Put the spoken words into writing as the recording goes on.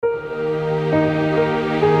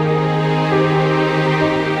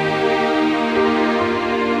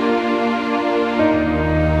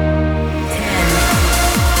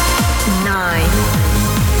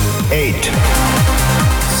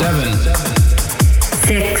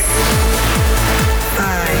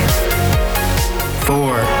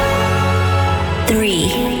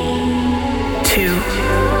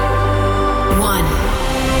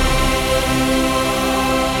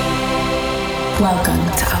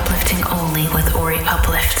uplifting only with Ori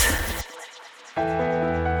Uplift.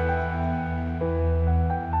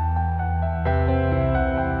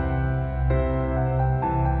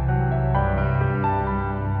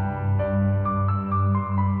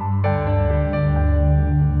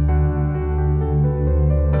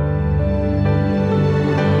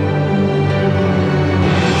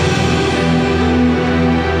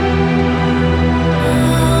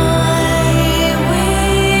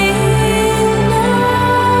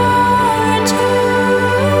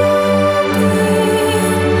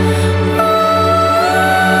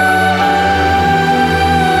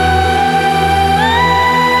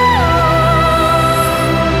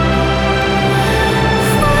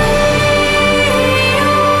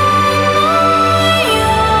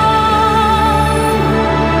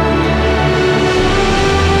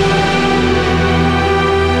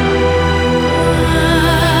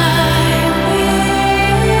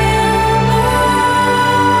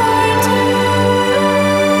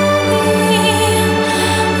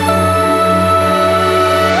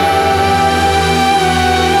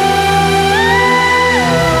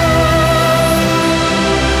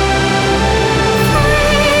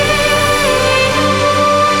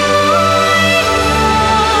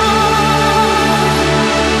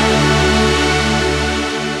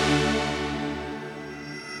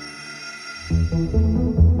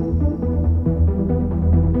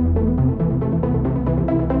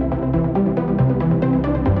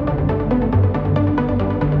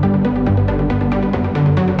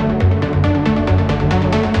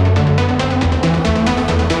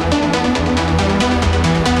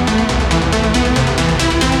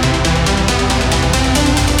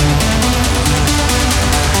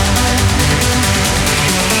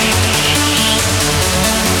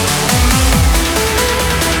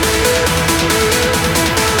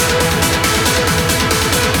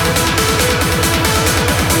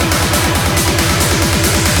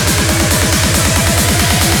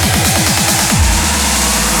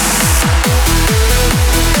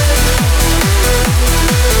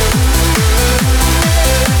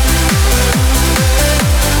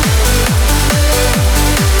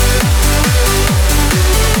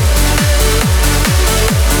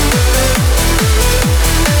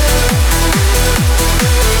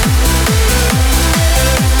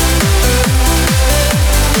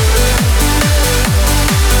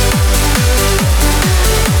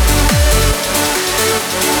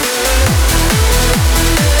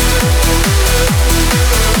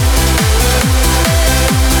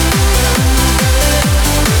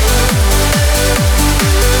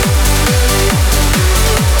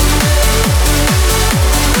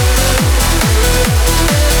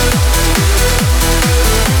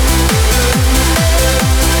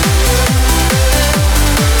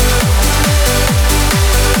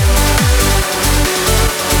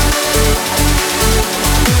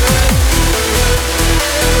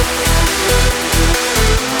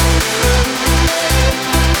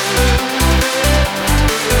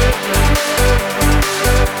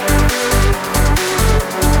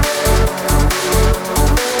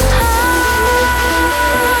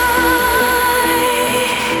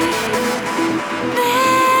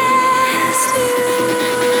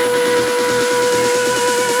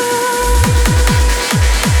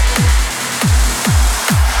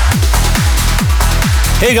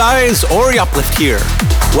 Hey guys, Ori Uplift here.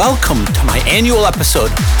 Welcome to my annual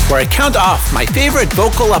episode where I count off my favorite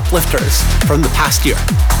vocal uplifters from the past year.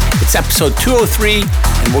 It's episode 203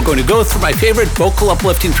 and we're going to go through my favorite vocal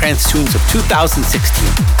uplifting trance tunes of 2016.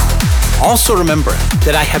 Also remember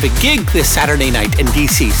that I have a gig this Saturday night in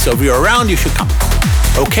DC, so if you're around you should come.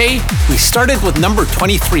 Okay, we started with number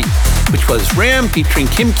 23, which was Ram featuring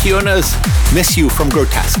Kim Kiona's Miss You from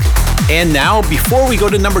Grotesque. And now, before we go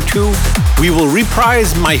to number 2, we will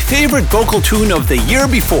reprise my favorite vocal tune of the year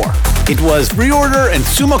before. It was Reorder and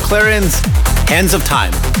Sue McLaren's Hands of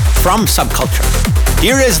Time from Subculture.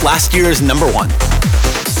 Here is last year's number 1.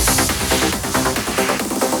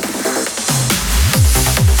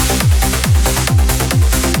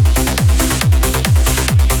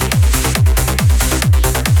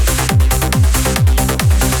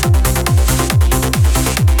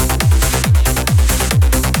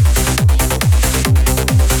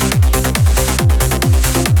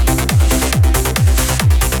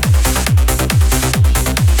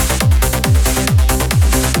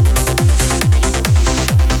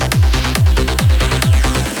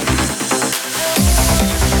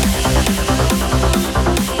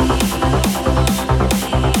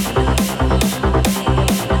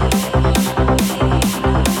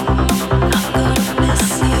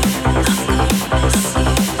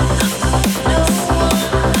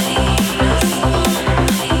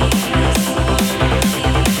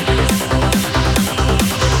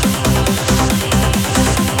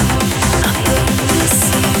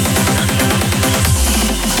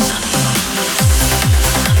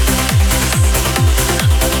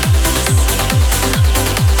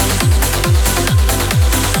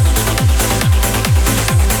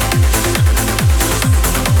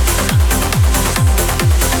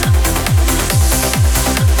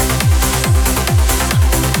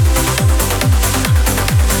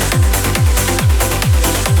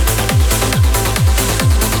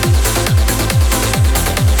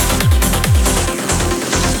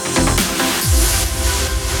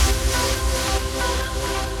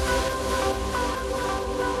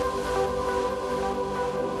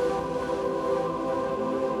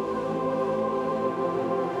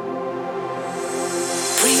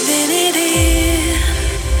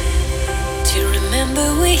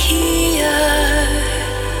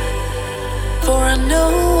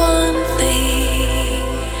 know one thing,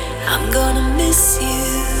 I'm gonna miss you.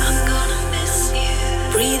 I'm gonna miss you.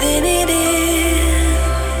 Breathing it in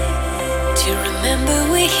to remember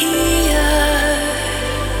we're here.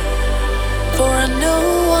 For I know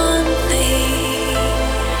one thing,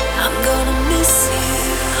 I'm gonna miss you.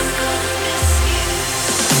 I'm gonna miss you.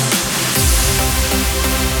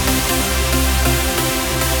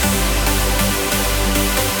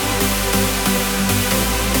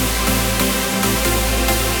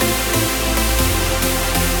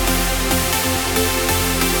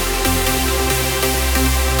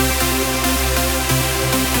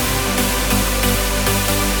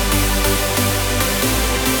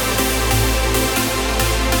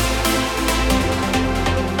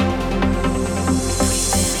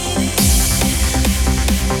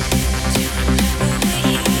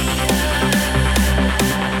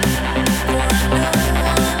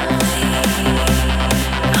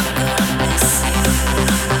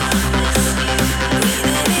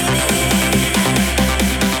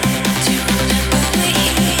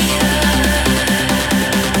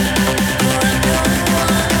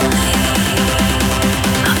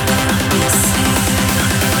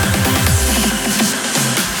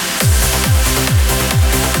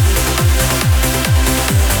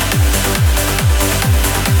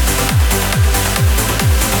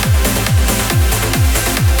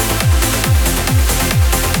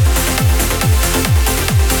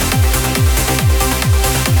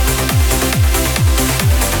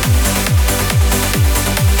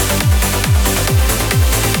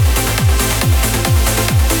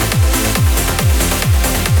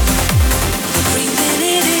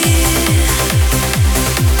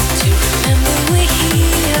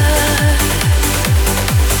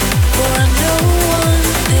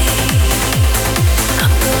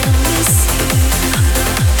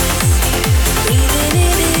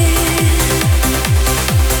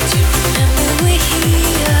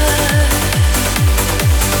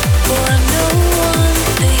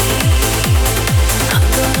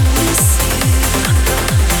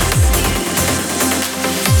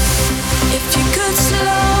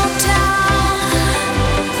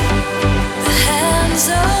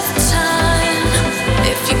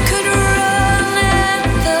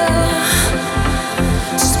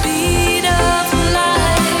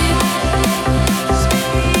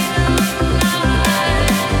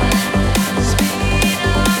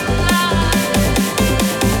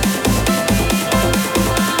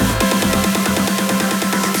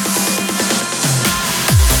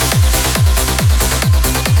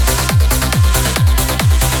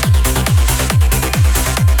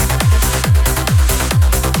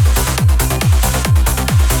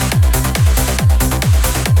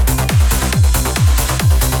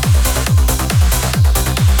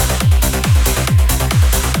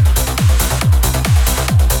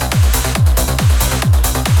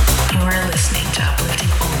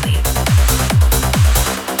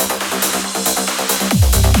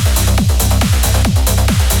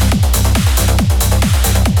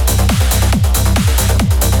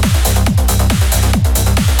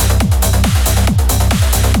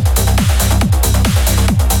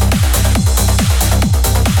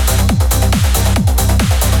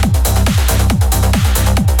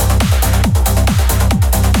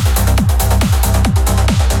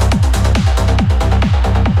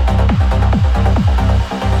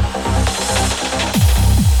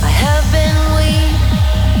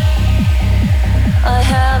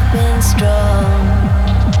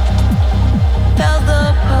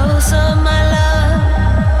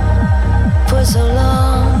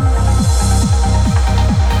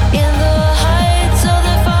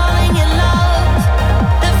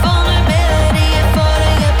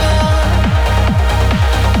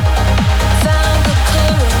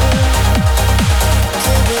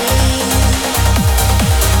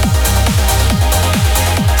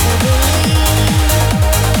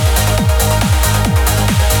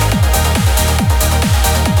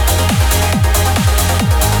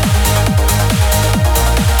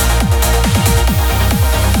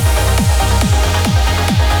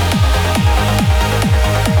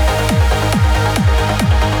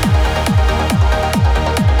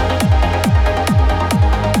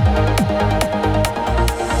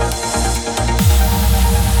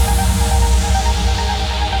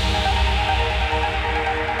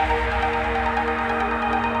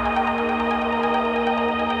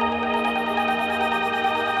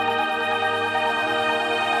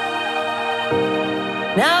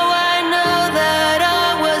 Now I know that I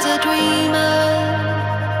was a dreamer,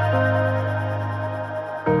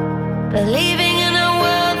 believing in a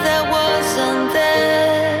world that wasn't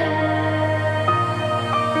there.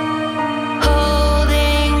 Hold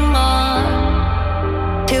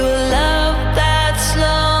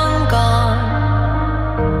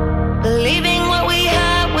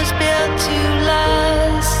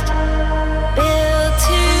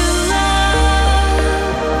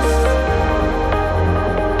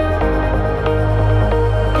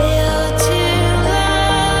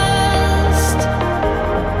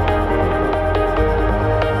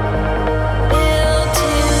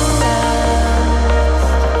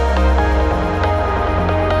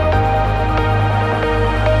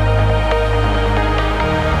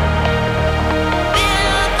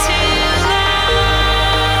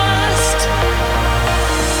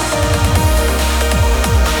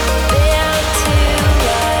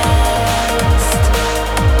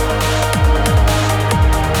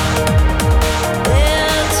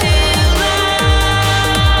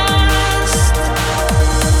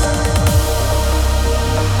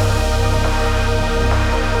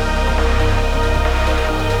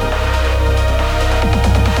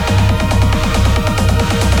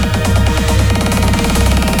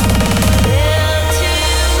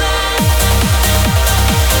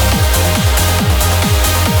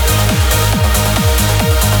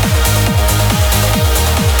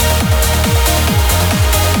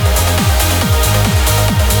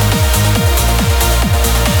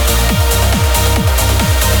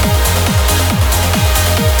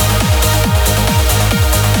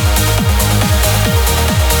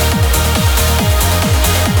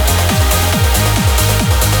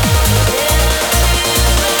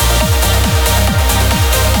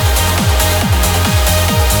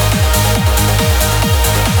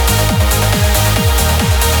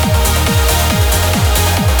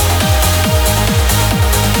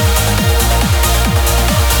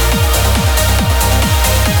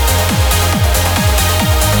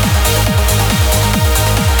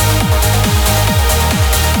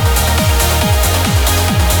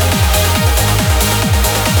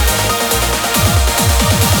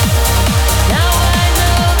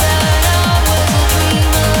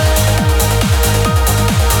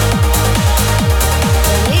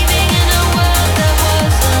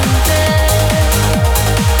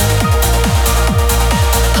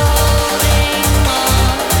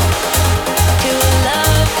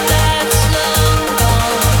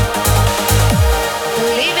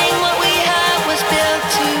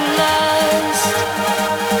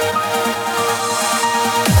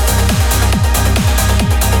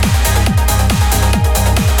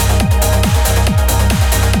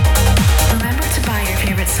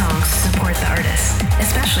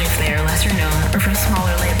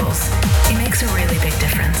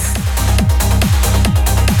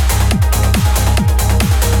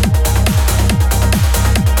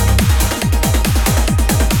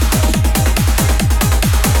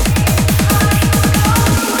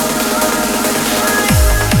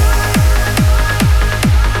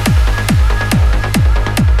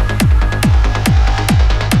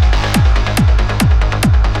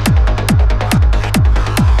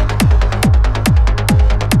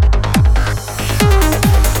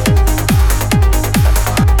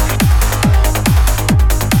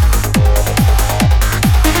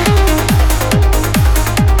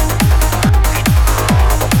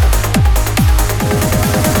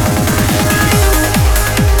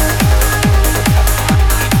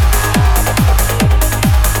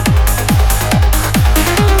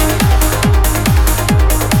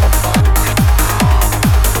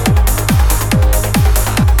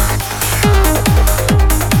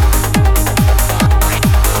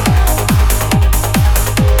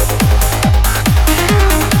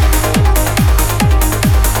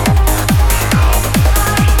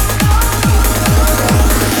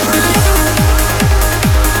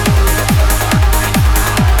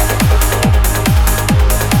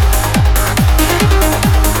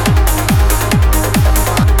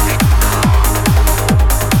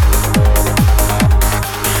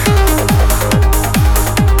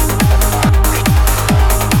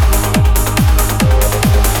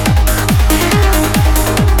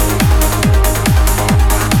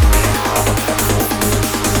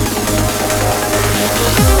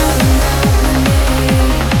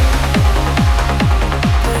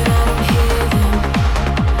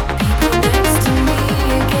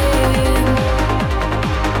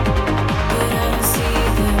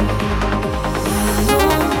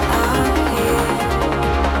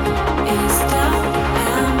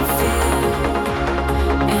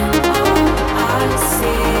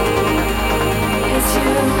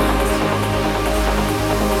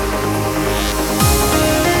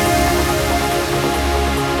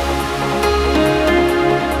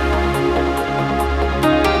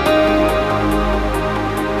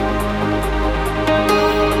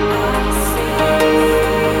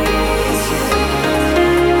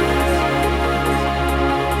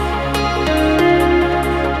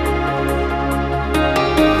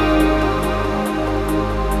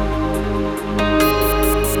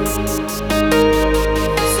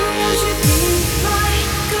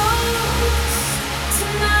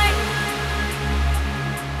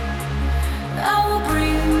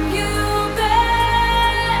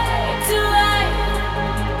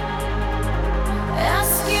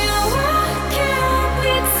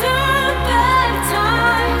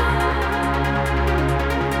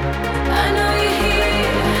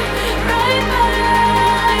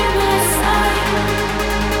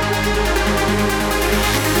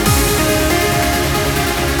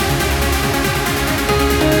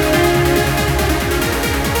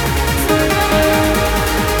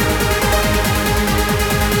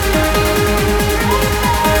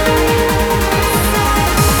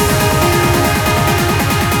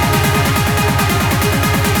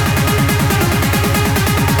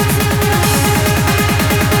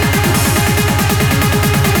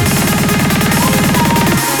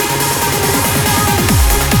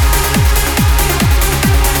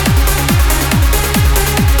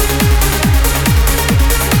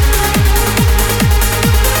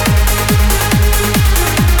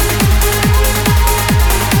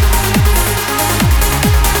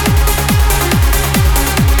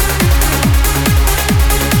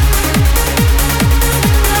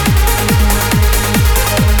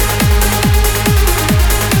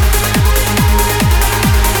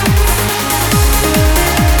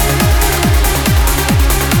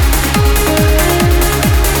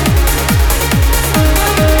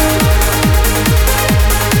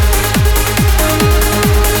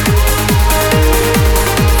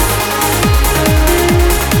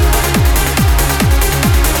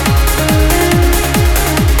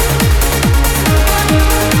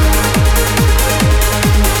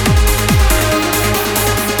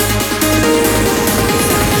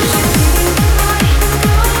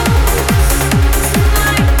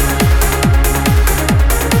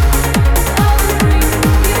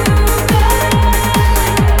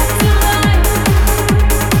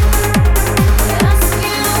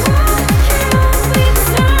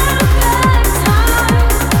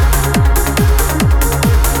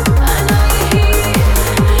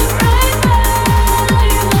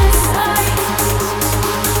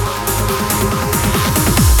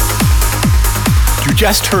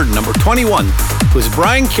just heard, number 21, was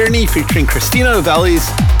Brian Kearney featuring Christina Novelli's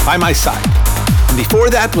By My Side. And before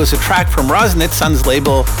that was a track from Rosnitson's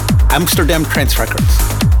label, Amsterdam Trance Records.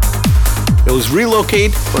 It was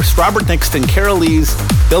Relocate versus Robert Nixon and Carol Lee's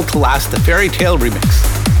Built to Last, the Fairy Tale remix.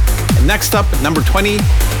 And next up at number 20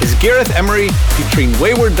 is Gareth Emery featuring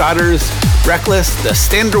Wayward Daughters, Reckless, the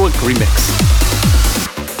Standerwick remix.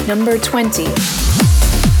 Number 20.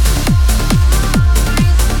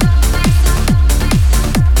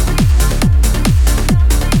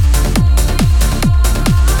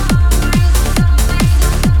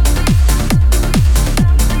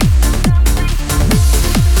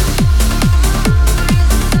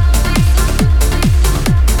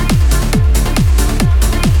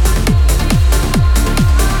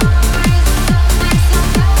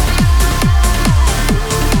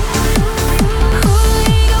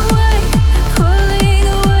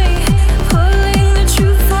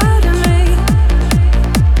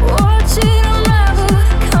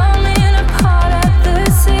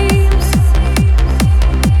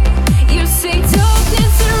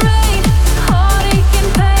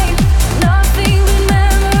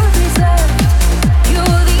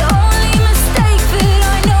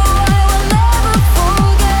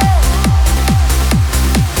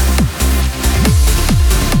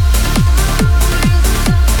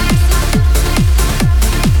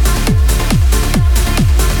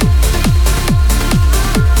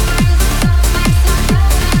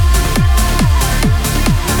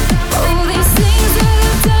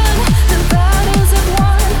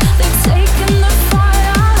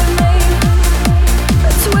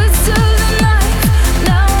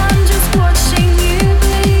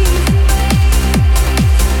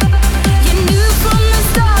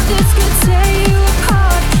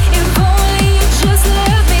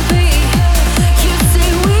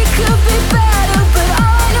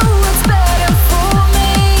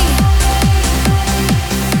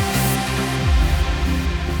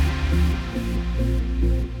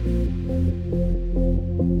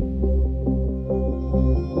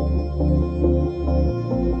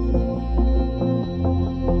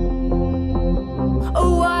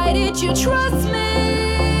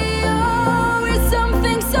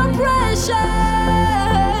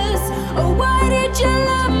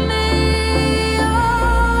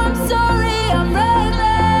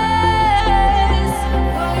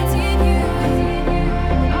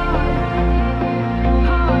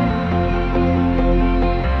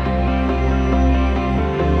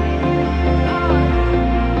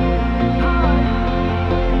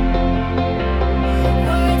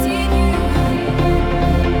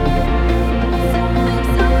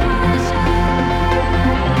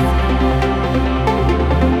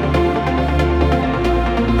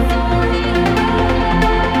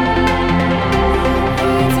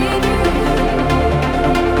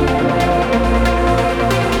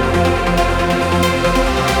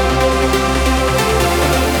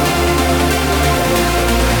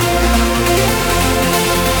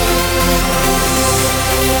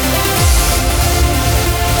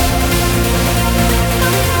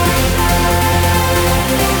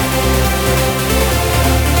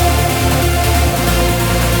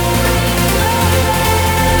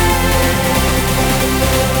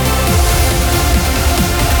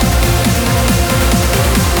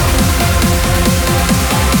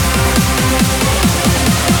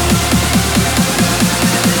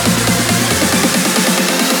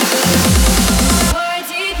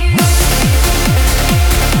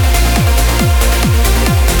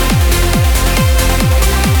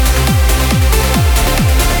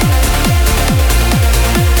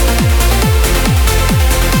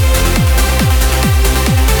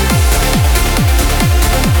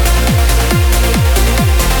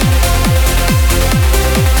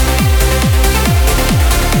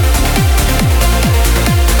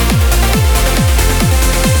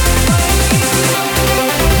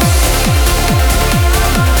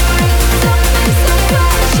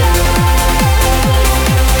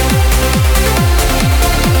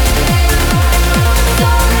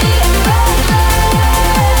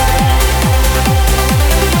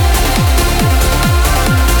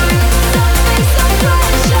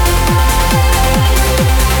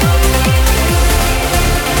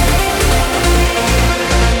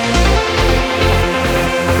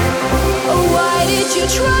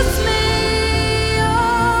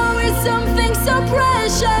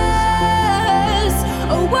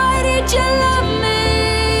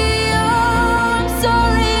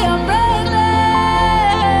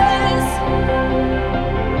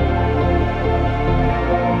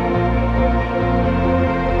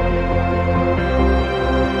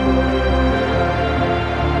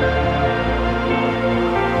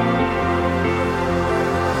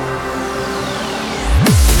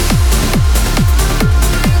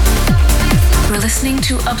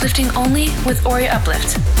 uplifting only with Ori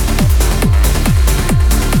Uplift.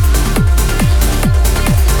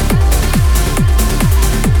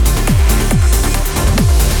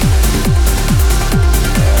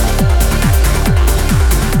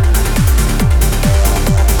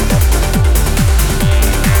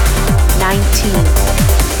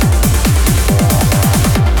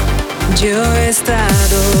 Yo he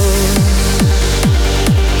estado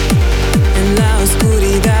en la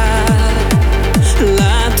oscuridad,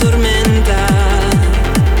 la tormenta,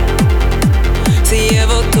 si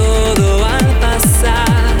llevo todo al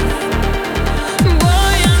pasar,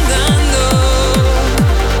 voy andando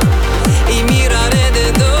y miro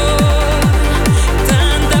alrededor,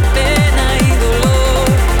 tanta pena y dolor,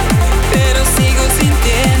 pero sigo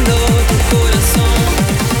sintiendo tu corazón.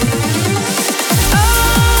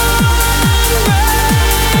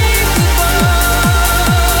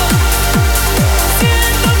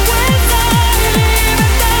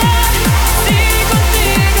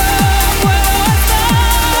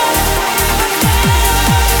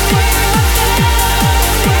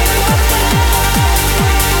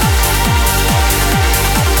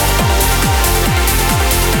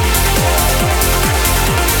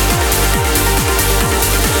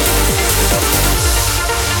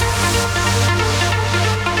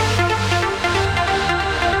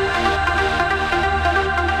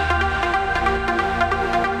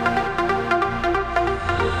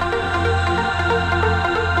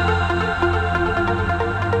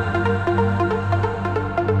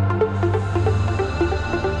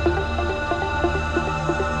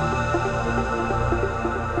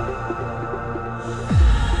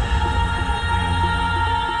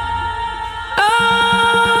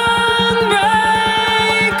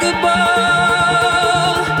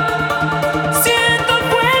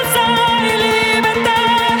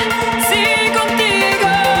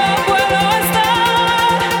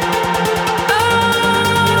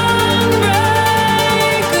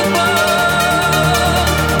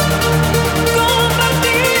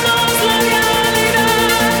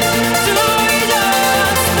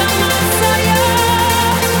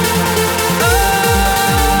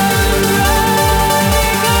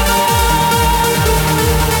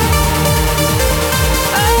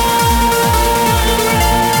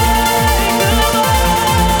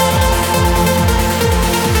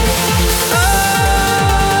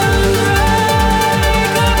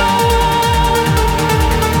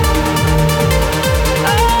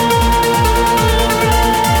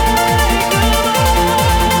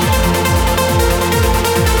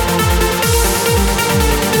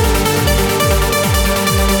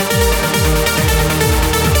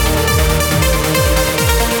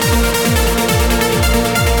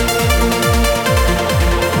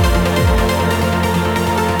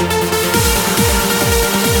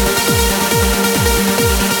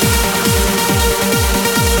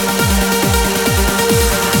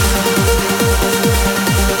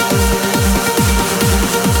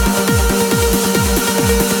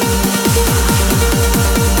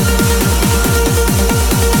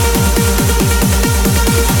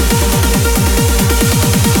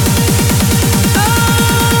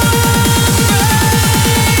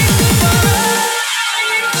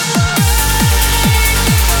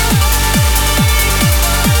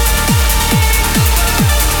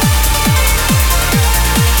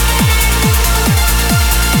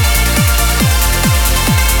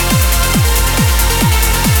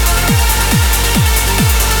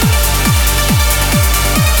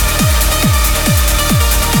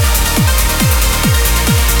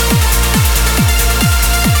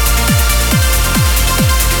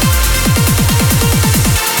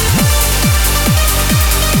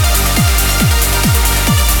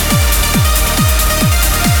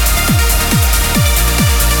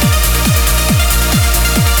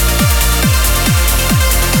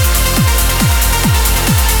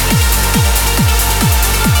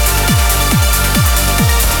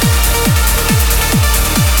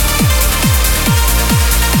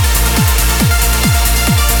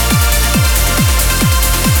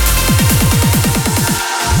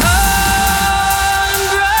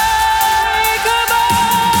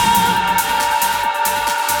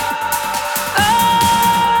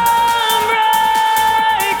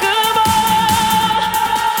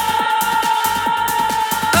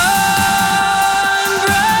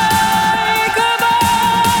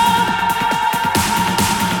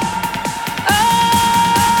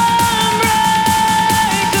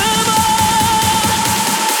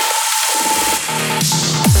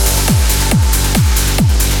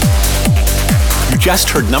 just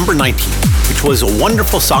heard number 19, which which was a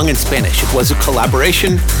wonderful song in Spanish. It was a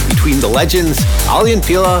collaboration between the legends Aly &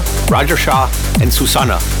 Fila, Roger Shah, and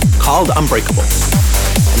Susana, called Unbreakable.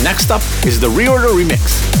 And next up is the Reorder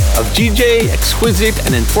remix of GJ, Exquisite,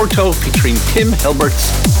 and Inforto featuring Tim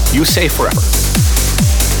Hilbert's You Say Forever.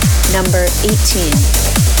 Number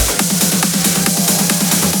 18.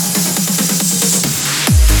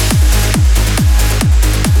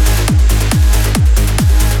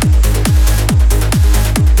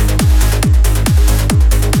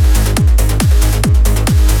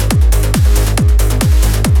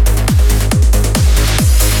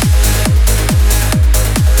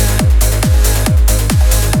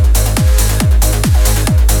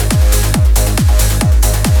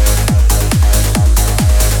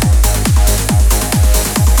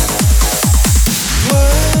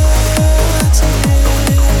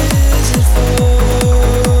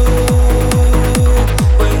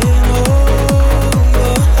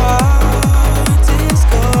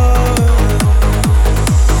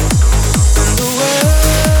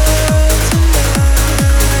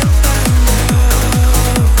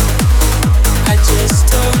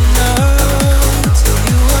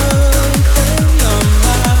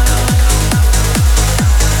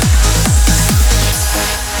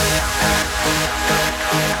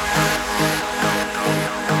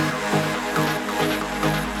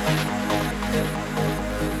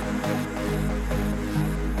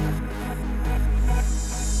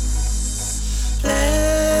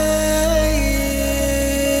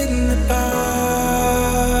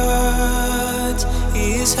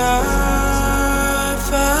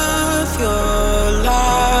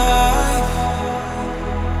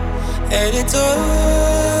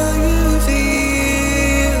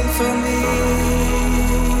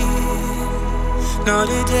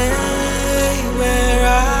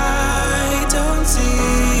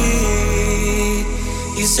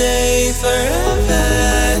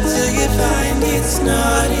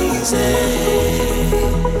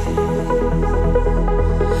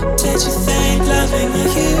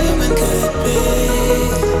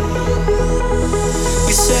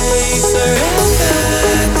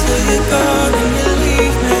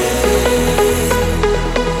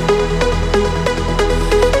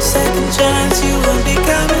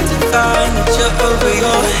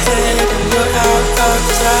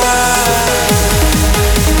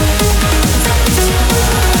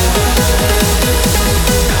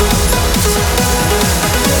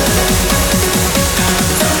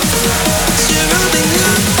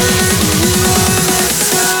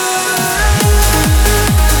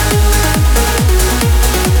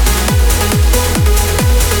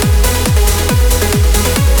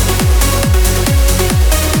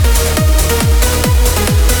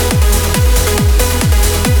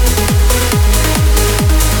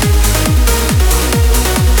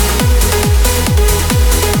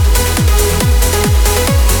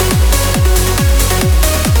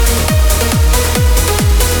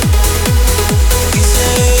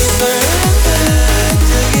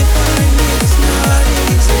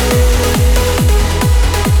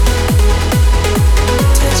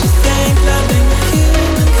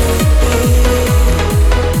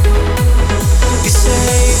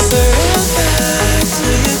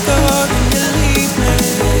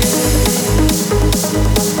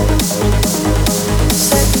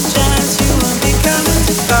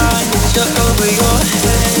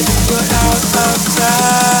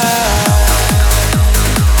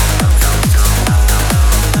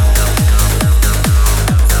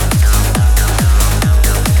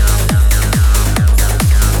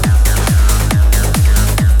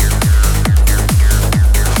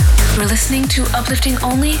 To Uplifting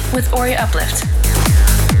Only with Ori Uplift.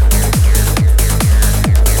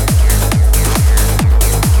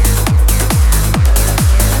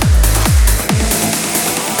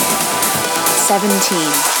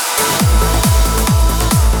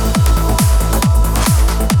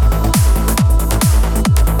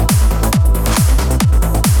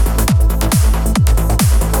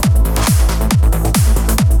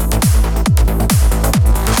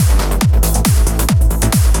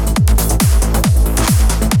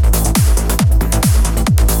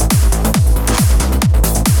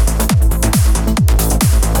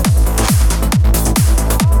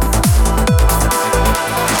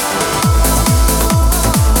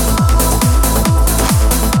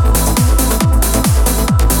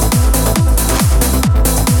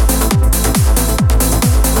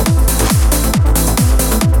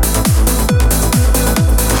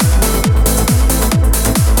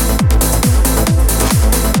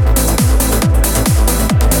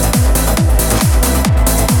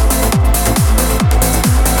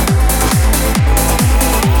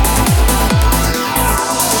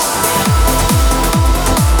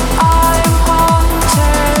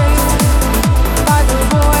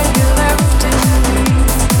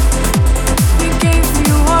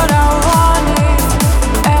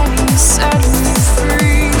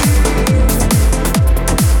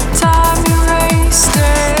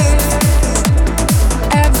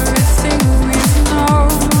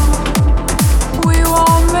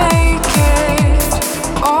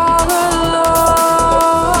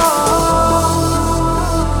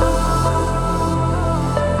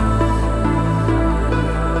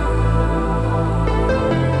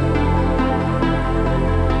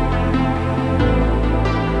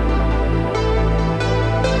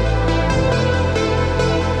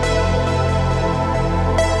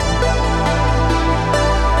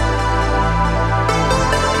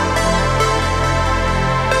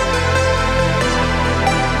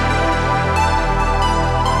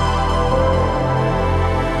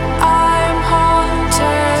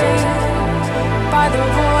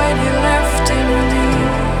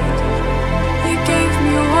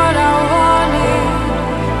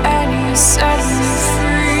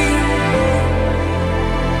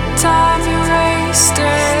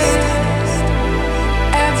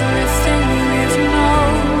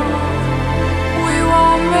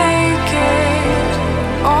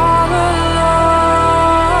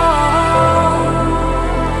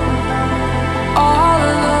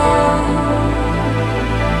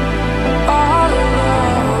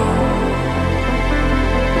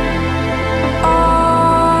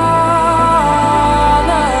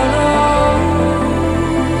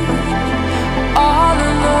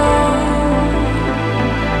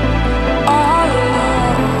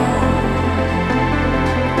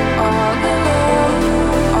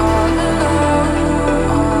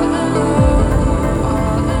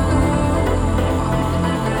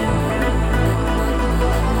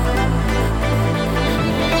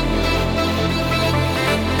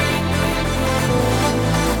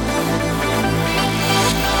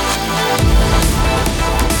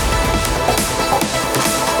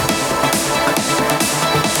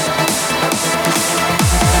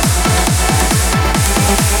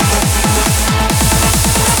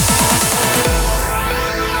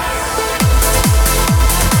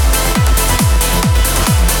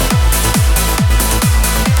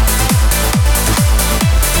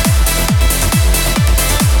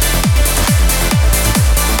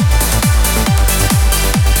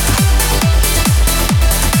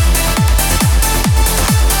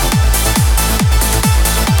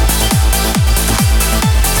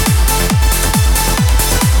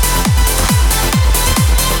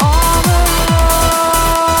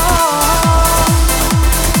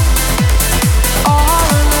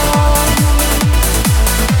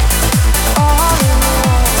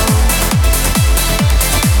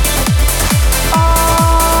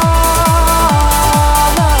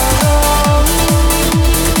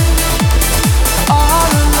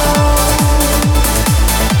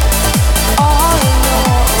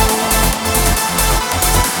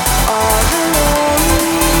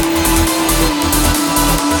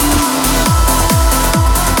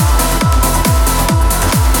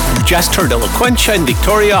 just heard Eloquentia and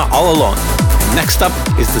Victoria All Alone. Next up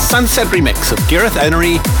is the Sunset remix of Gareth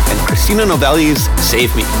Emery and Christina Novelli's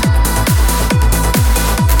Save Me.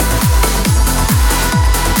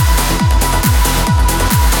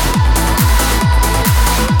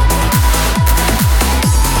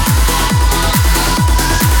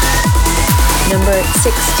 Number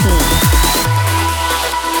 16.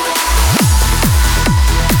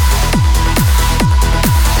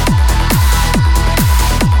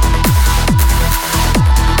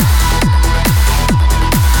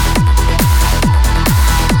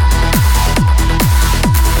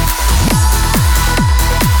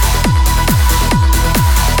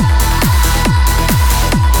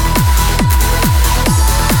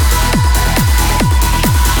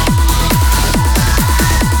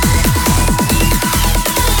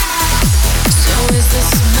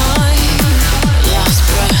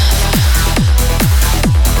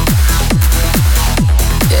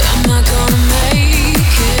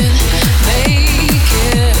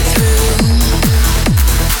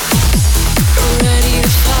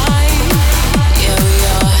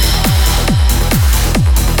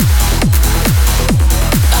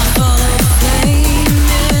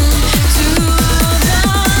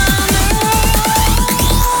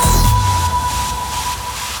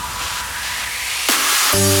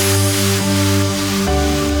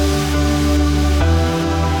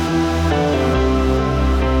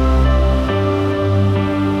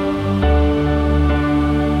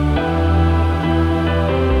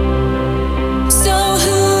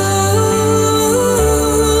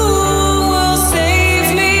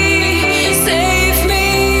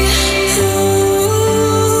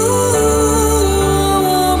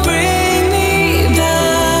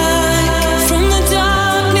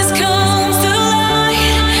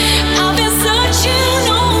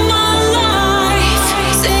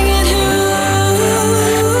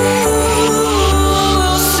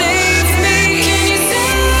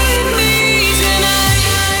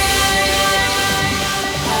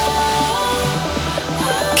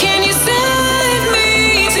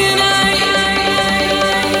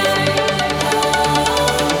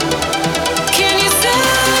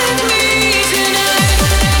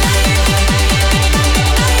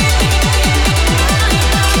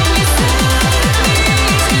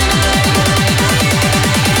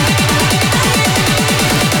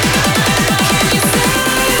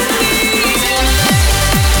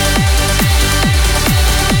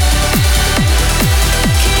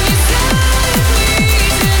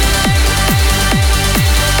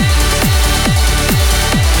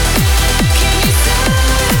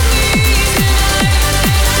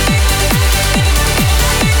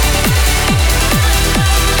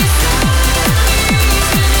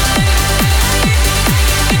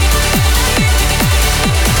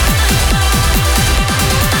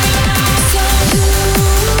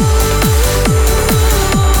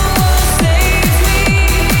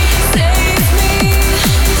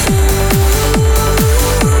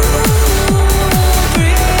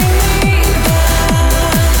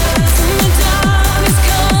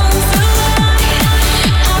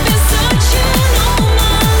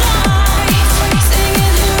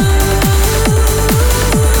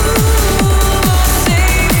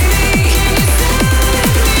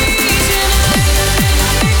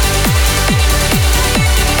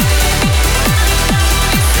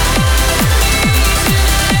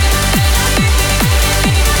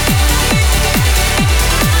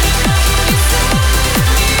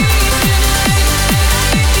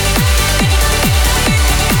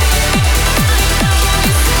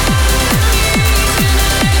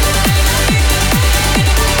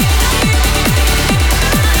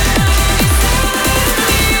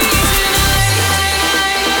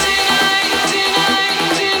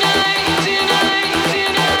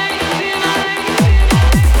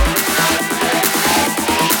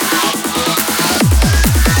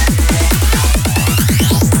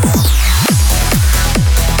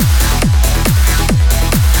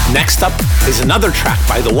 Next up is another track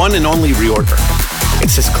by the one and only Reorder.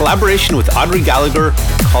 It's his collaboration with Audrey Gallagher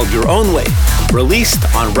called Your Own Way, released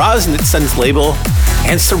on Raz Nitsan's label,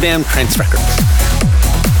 Amsterdam Trance Records.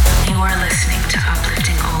 You are listening to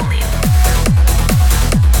Uplifting Only.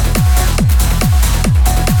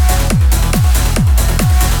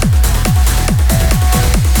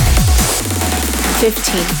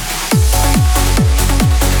 15.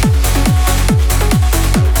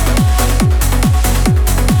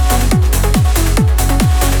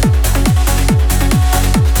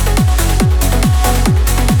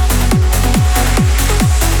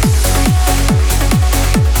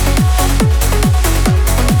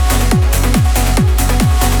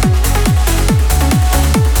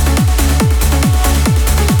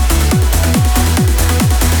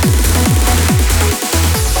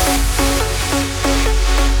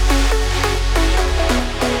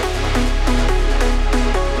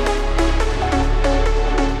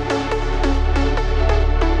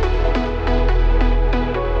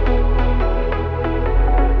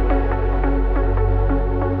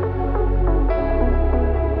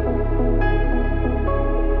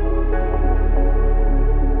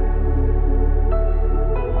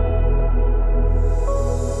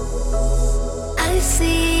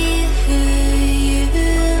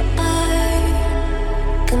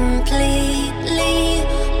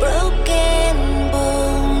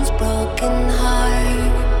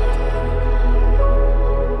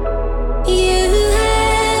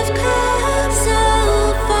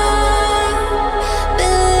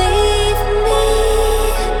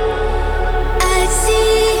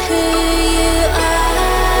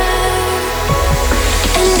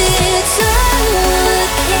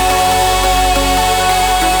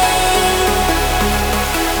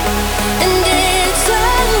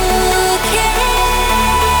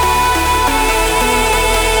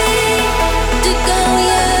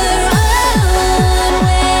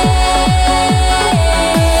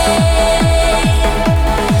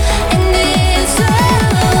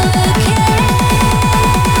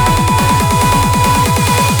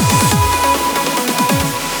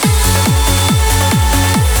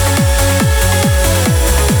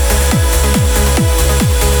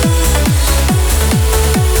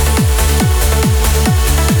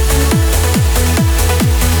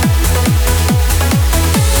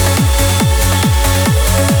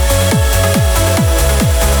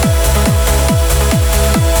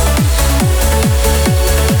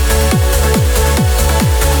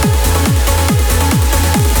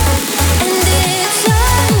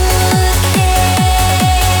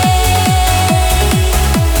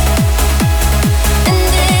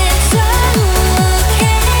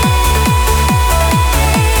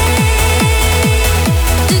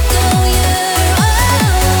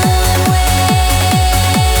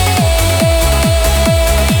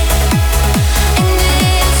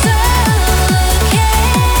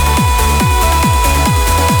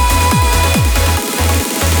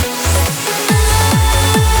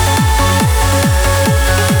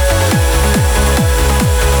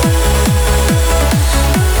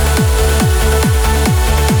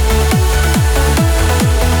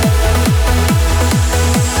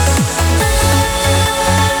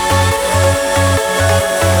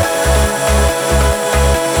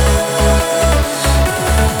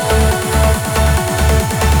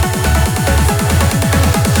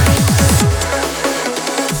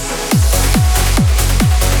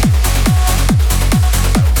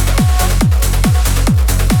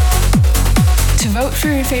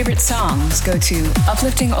 favorite songs, go to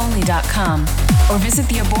upliftingonly.com or visit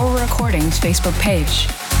the Abora Recordings Facebook page.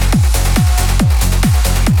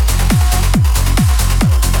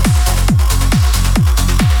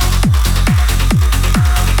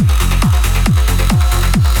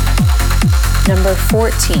 Number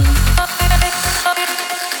 14.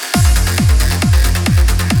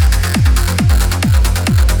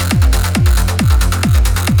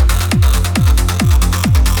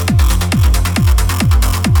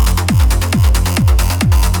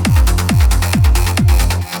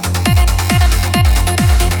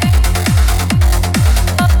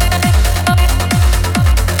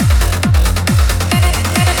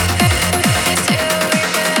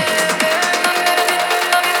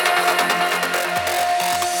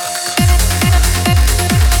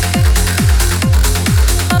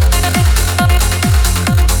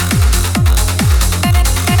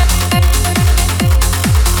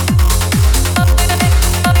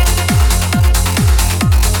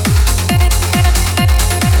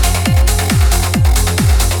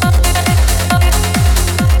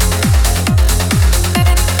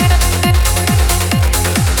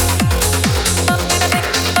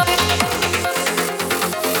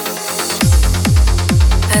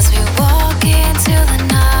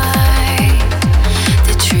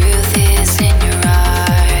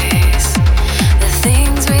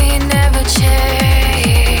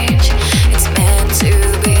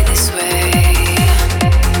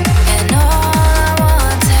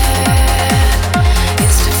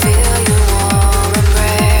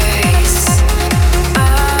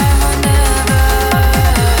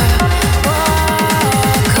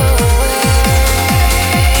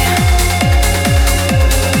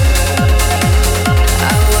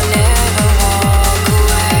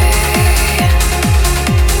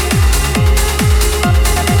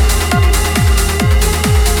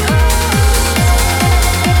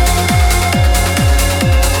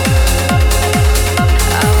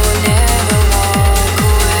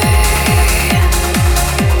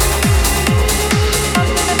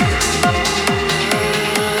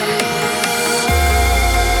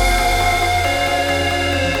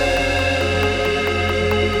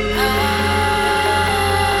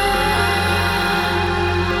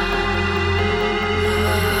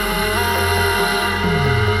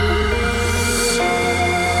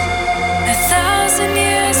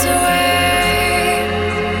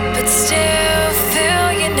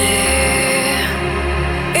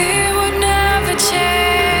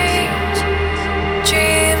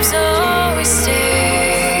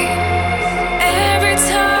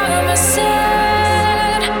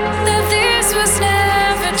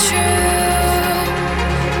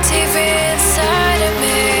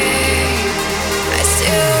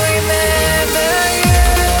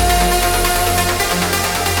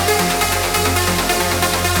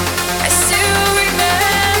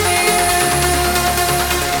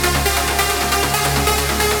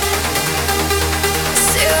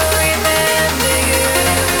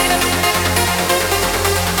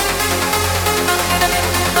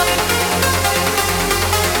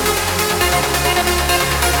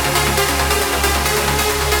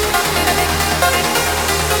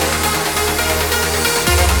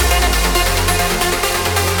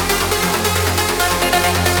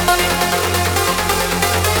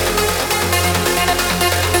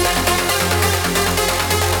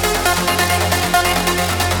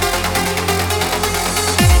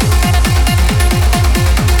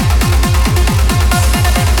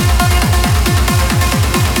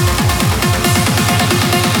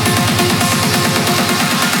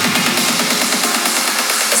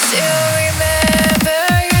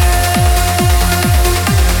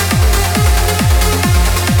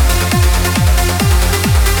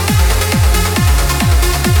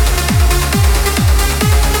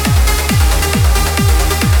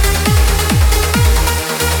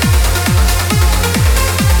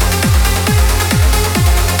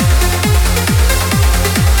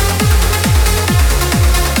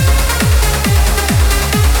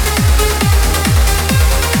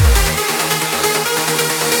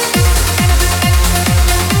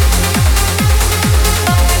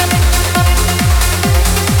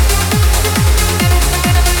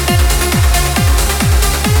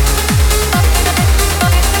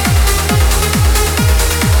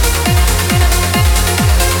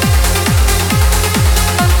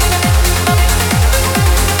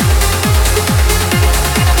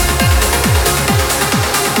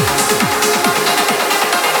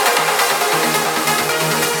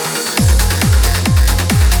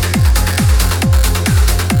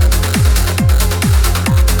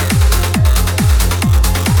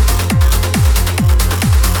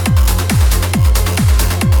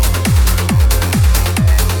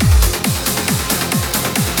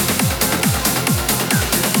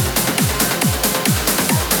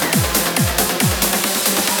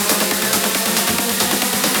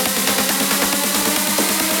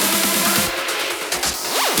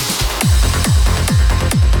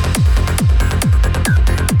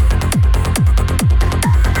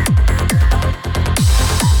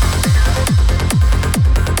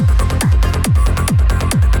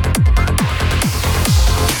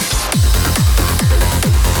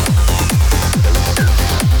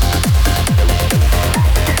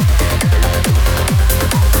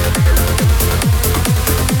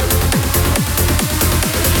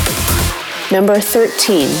 Number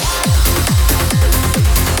 13.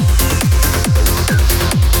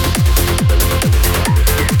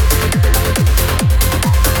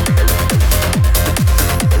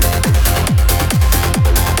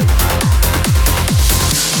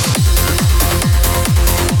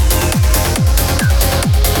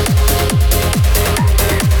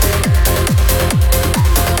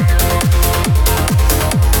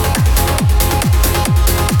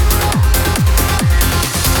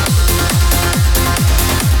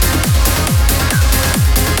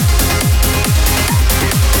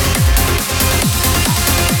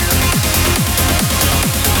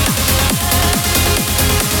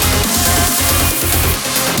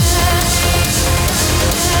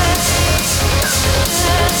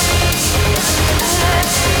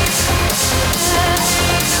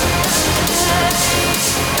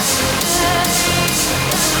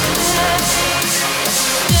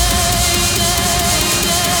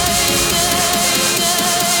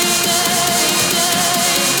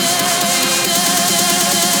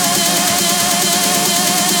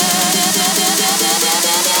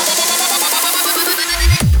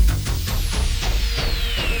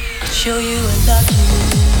 Show you I love you.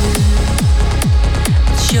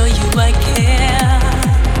 Show you I care.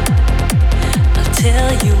 I'll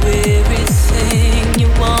tell you everything you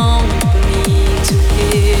want me to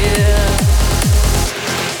hear.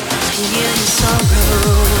 Hear your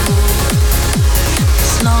sorrow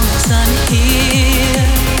as long as I'm here.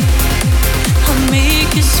 I'll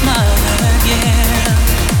make you smile again,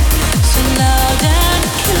 so loud and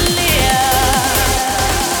clear.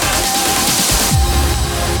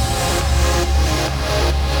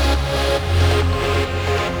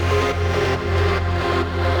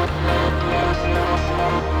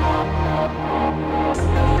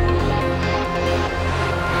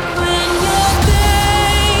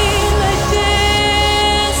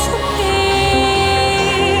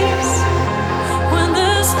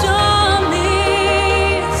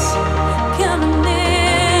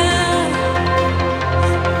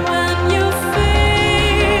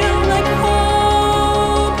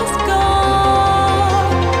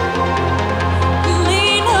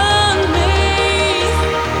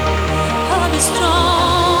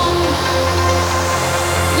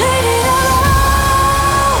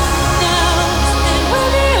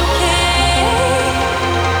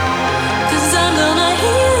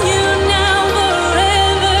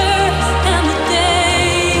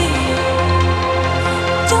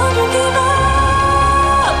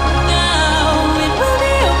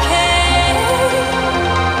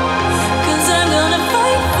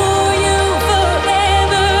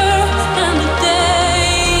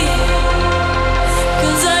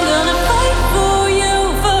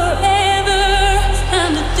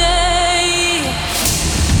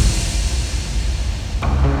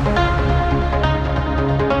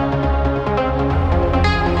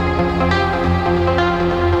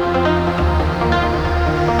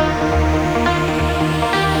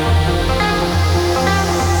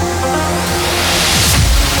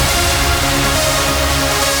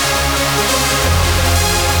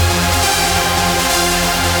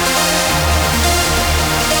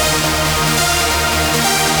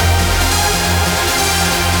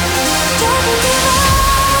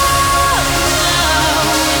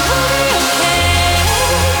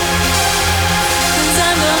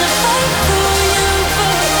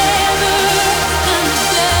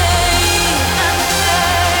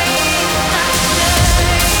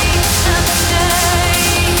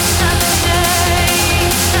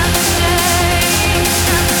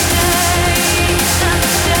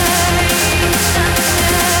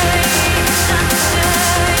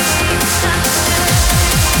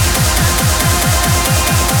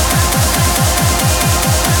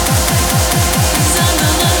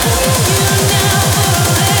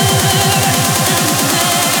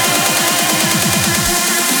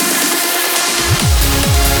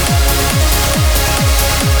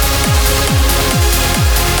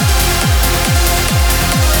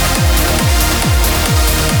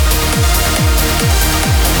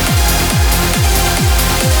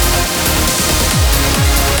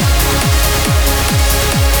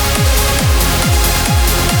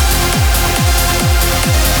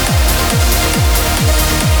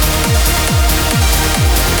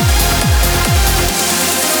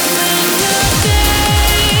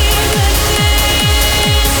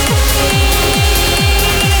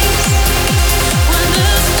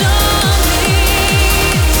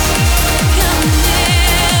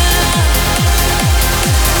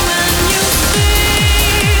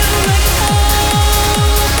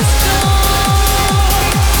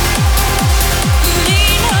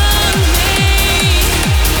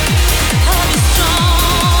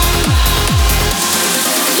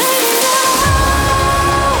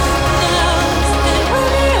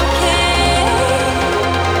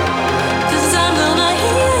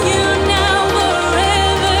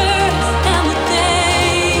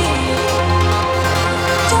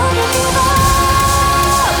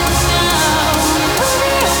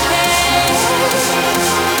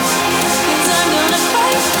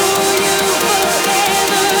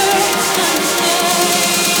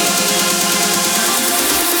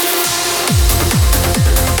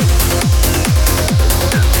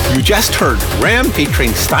 just heard Ram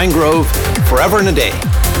featuring Steingrove, Forever and a Day.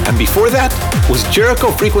 And before that was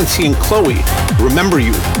Jericho Frequency and Chloe, Remember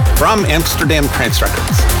You, from Amsterdam Trance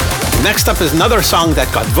Records. Next up is another song that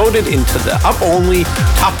got voted into the Up Only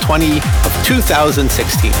Top 20 of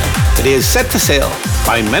 2016. It is Set to Sail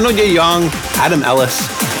by Menodia Young, Adam Ellis,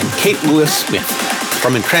 and Kate Lewis Smith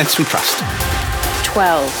from Entrance We Trust.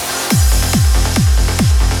 12.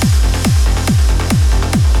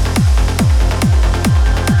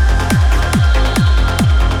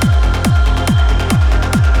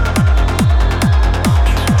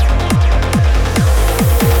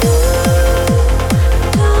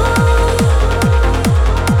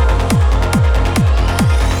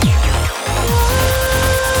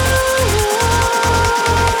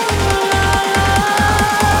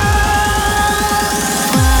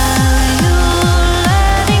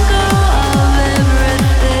 Letting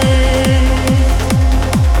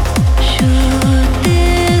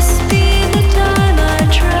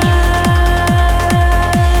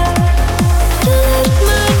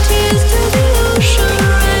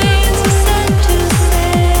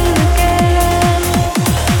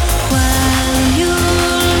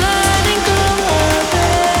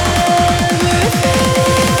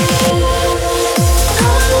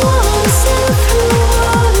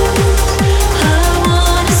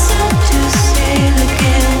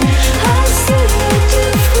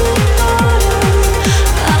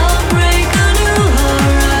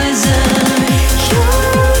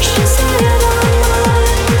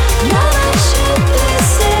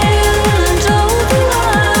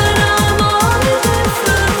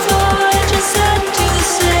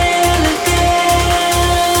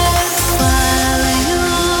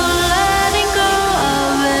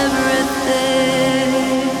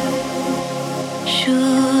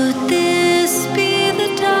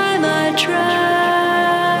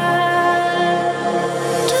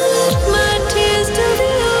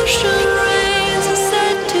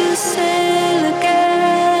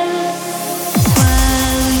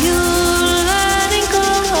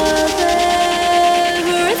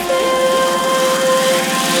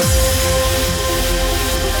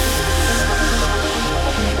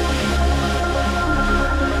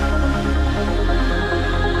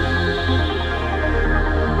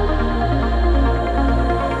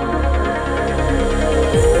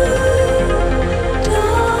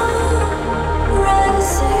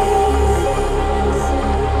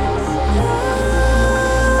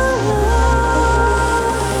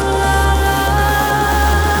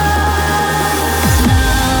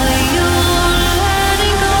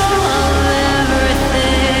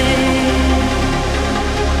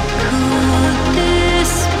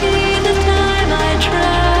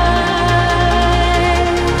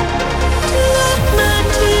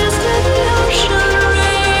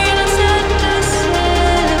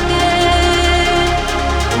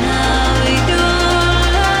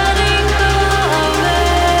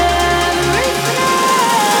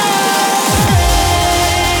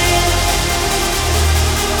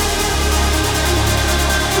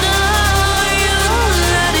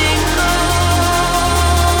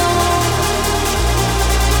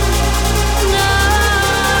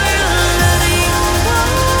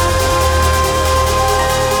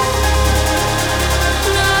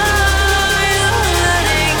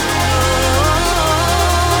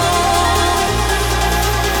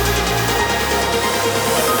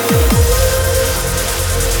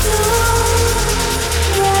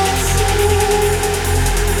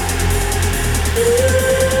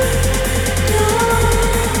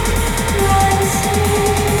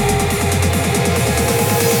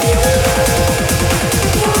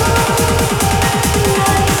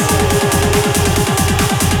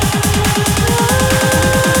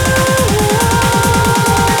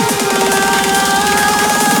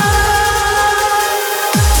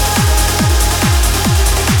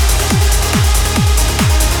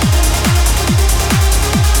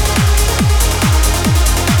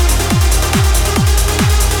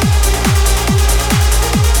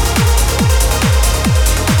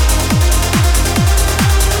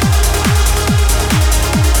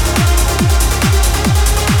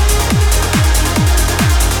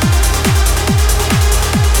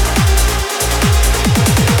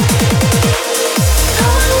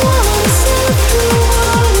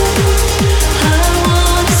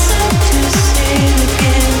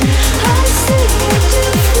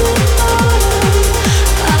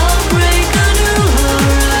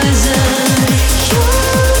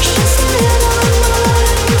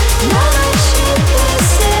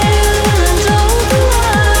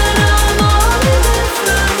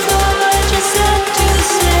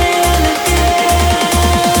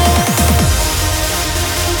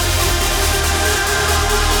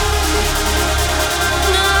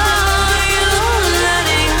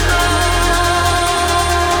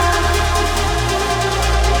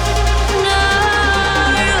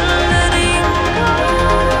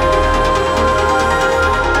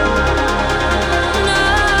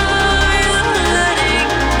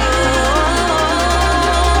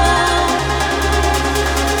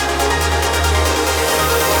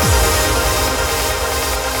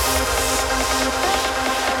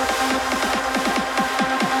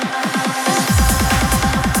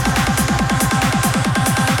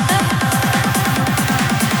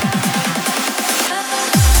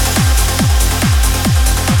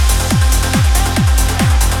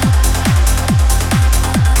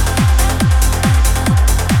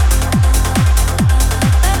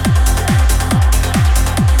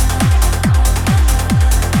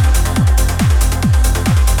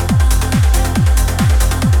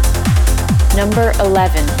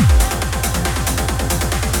 11.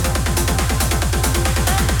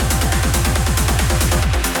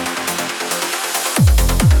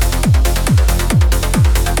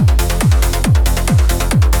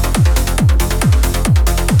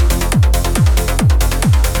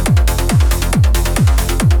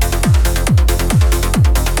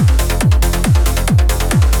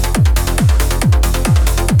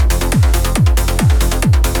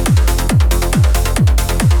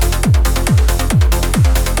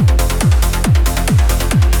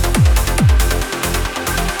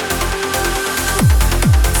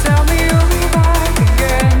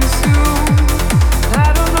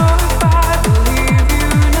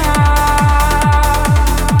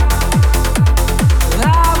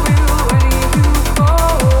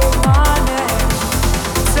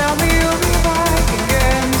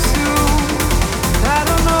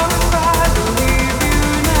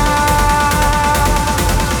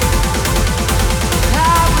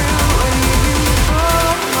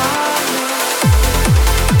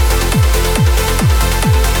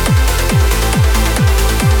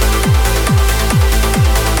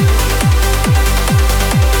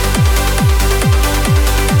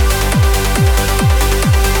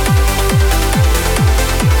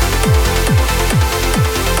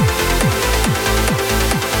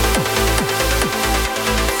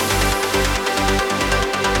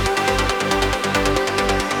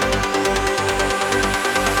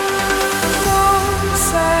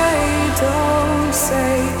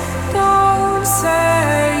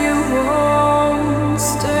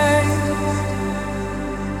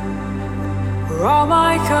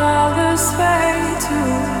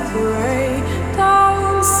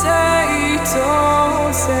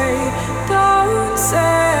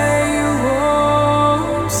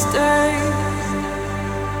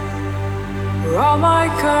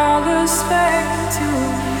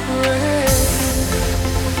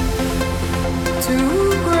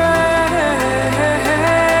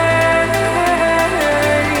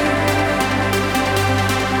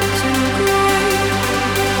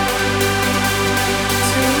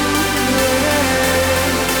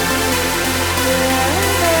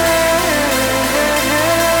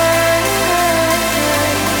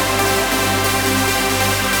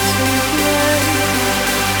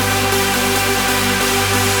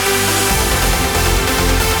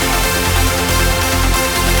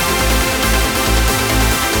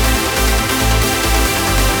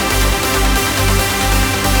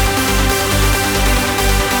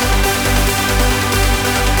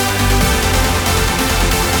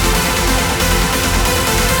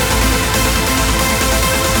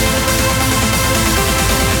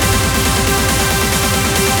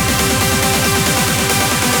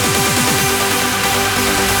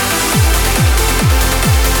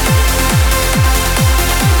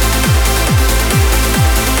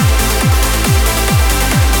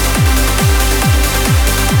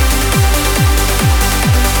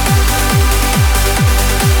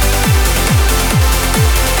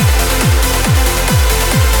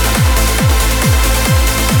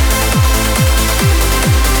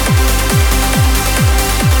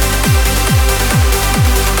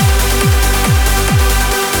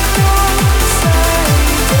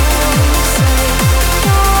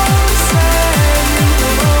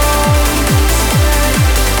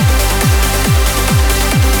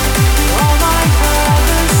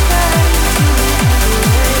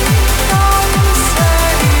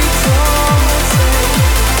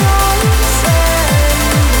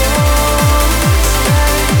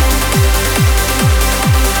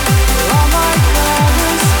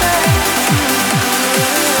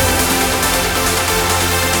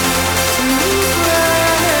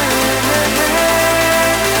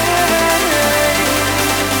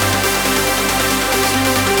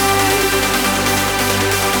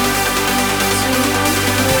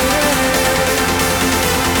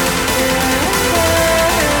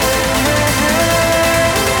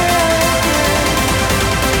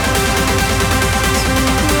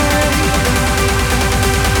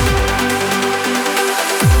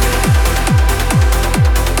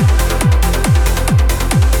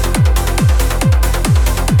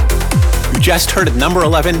 Just heard at number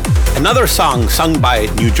 11, another song sung by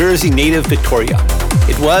New Jersey native Victoria.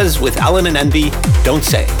 It was with Ellen and Envy, Don't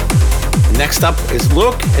Say. And next up is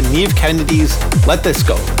Look and Neve Kennedy's Let This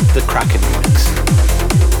Go, the Kraken remix.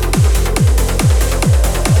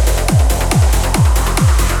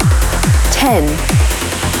 10.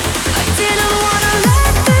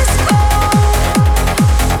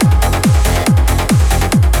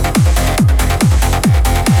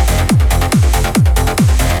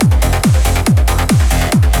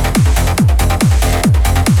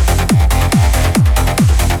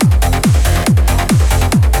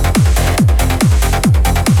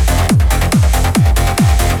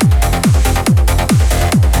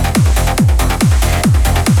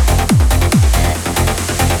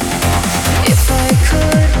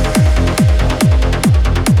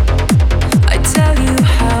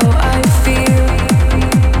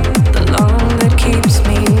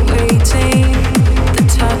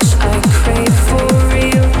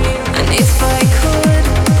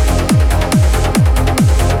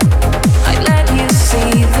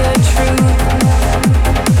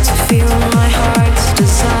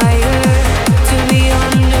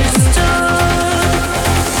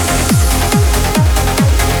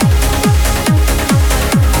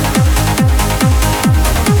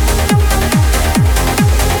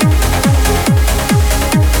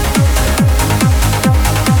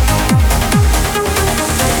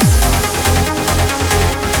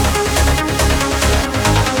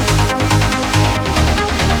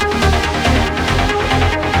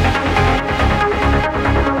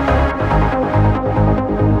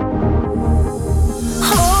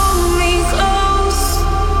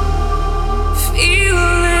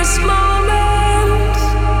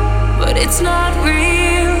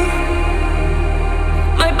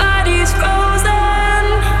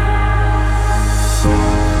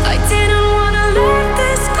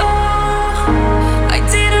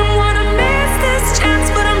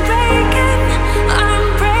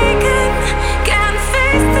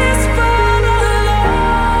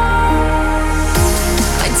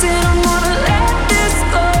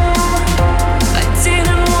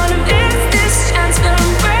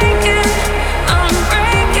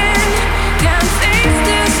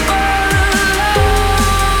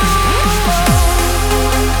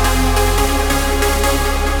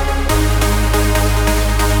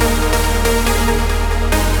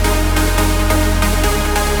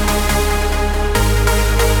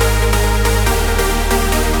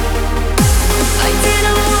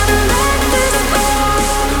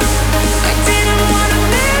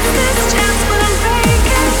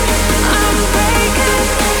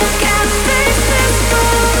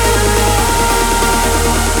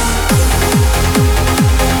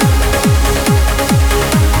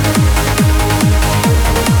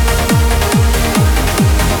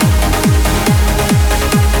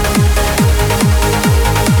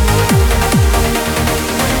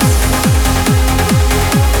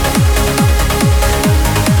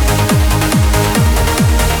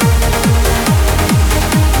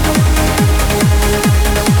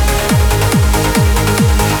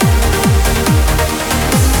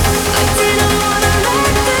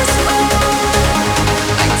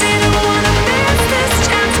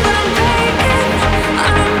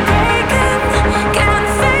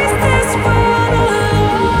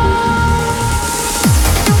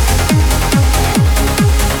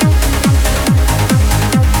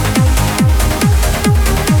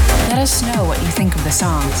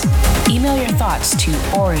 songs. Email your thoughts to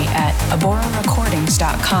Ori at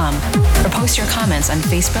aborarecordings.com or post your comments on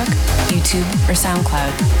Facebook, YouTube, or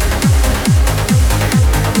SoundCloud.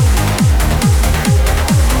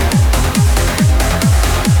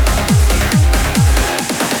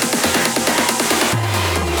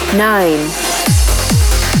 Nine.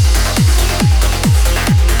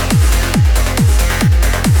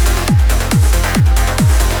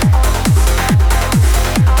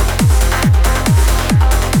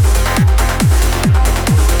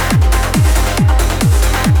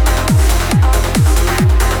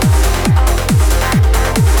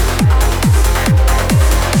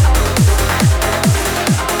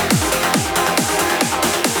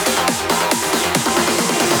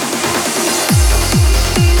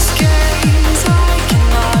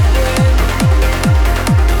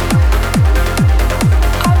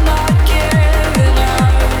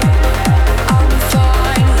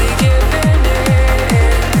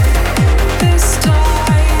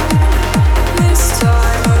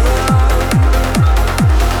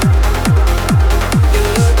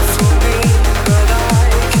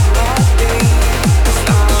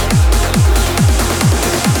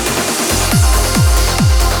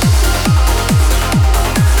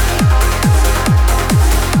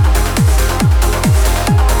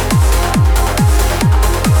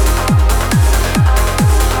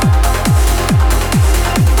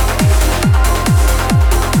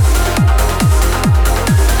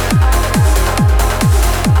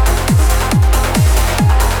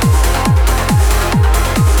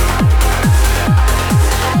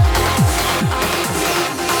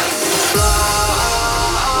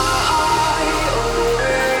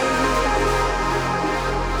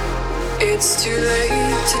 It's too late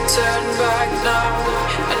to turn back now.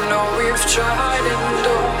 I know we've tried and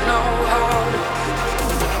don't know how.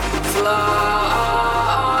 Fly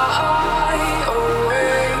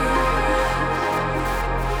away.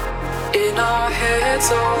 In our heads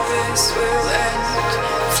all this will end.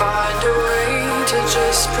 Find a way to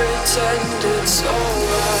just pretend it's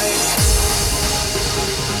alright.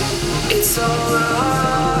 It's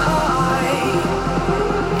alright.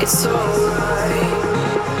 It's alright.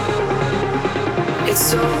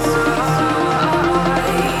 It's alright.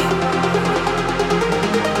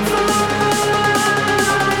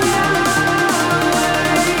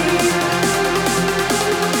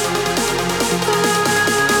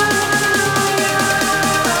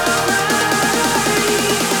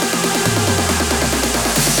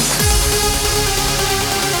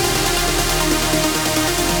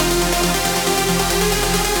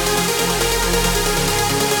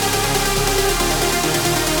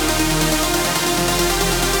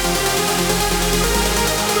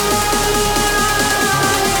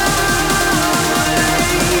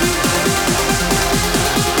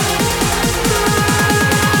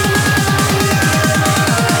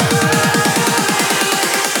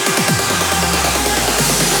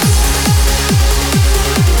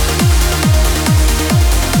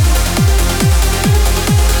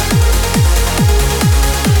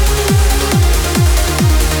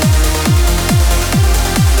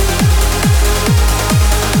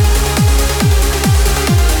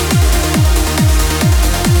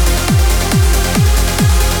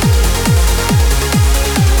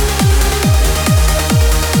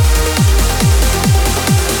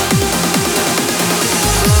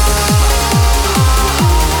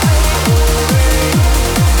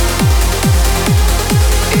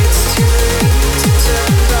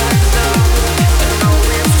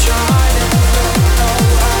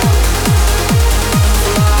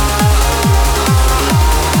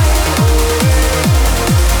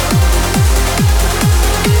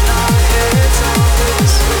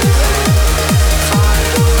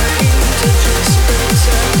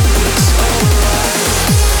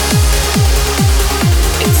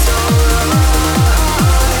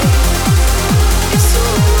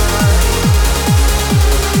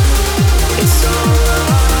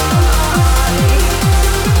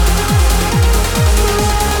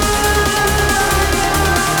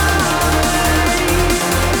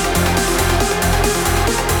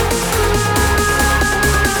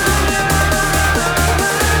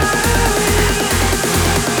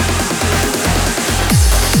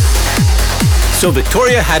 So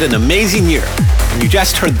Victoria had an amazing year, and you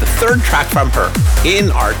just heard the third track from her in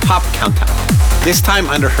our top countdown, this time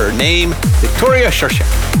under her name, Victoria Shurshik,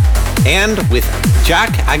 and with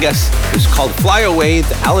Jack Agus, who's called Fly Away,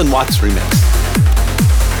 the Alan Watts remix.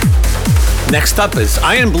 Next up is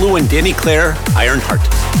Iron Blue and Danny Clare, Ironheart.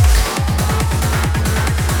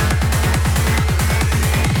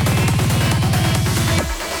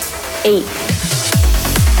 8.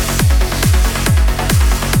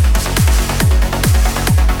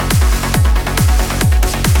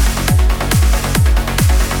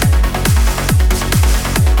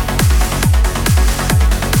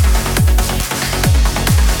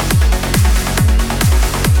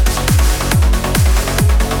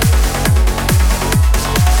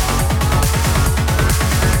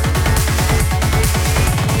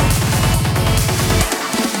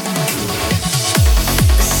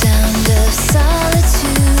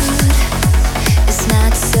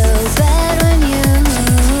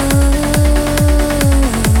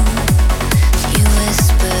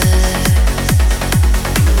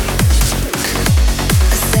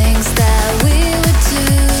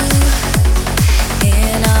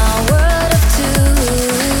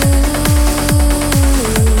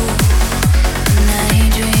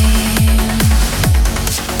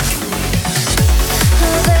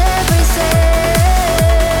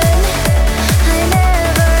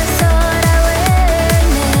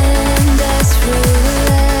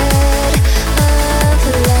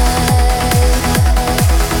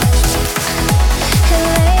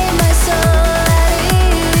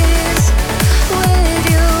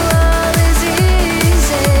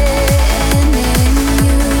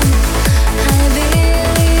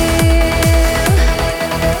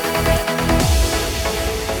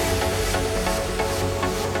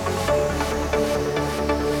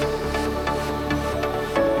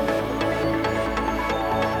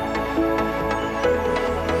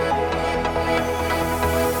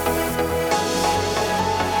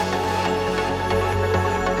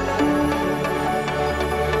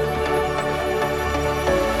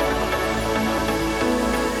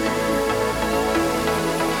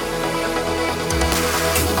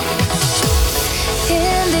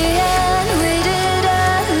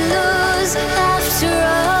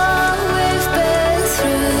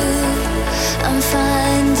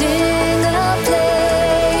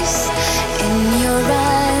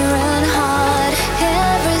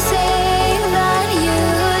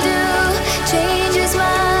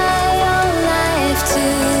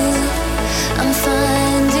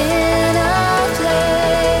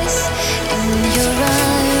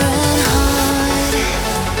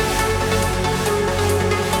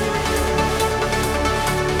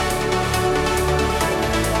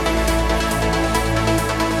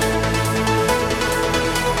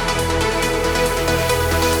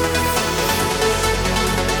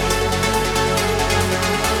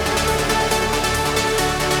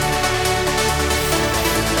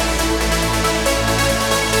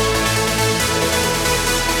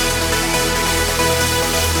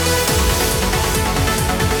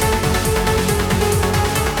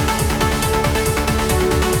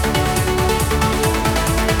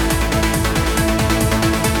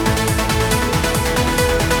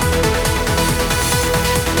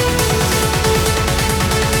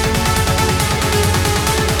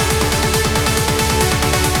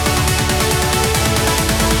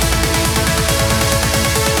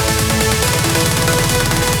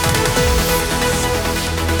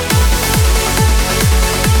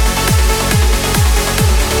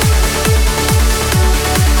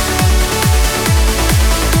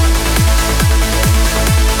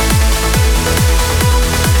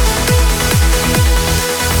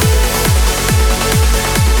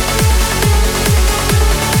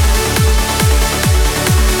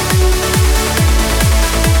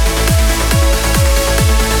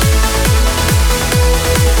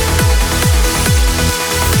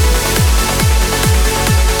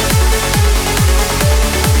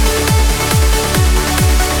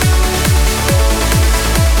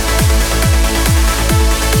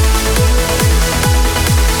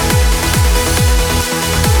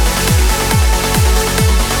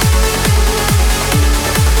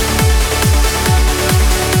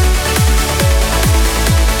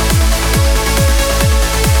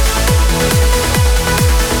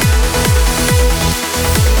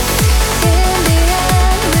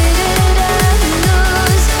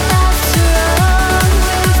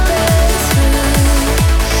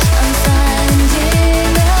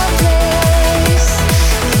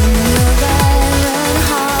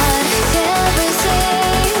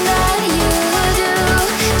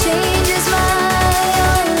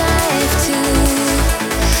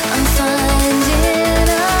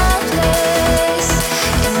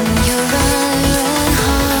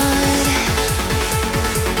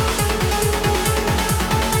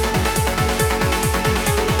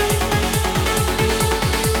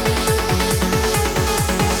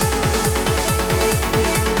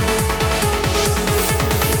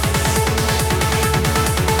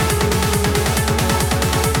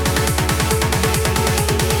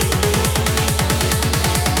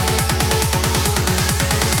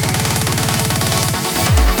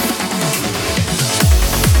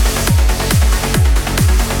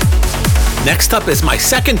 Next up is my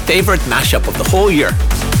second favorite mashup of the whole year.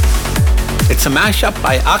 It's a mashup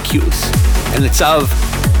by Accuse, and it's of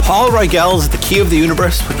Paul Reigel's The Key of the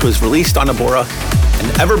Universe, which was released on Abora,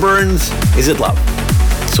 and Everburn's Is It Love.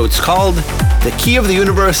 So it's called The Key of the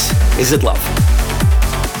Universe, Is It Love?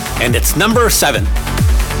 And it's number 7.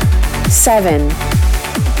 7.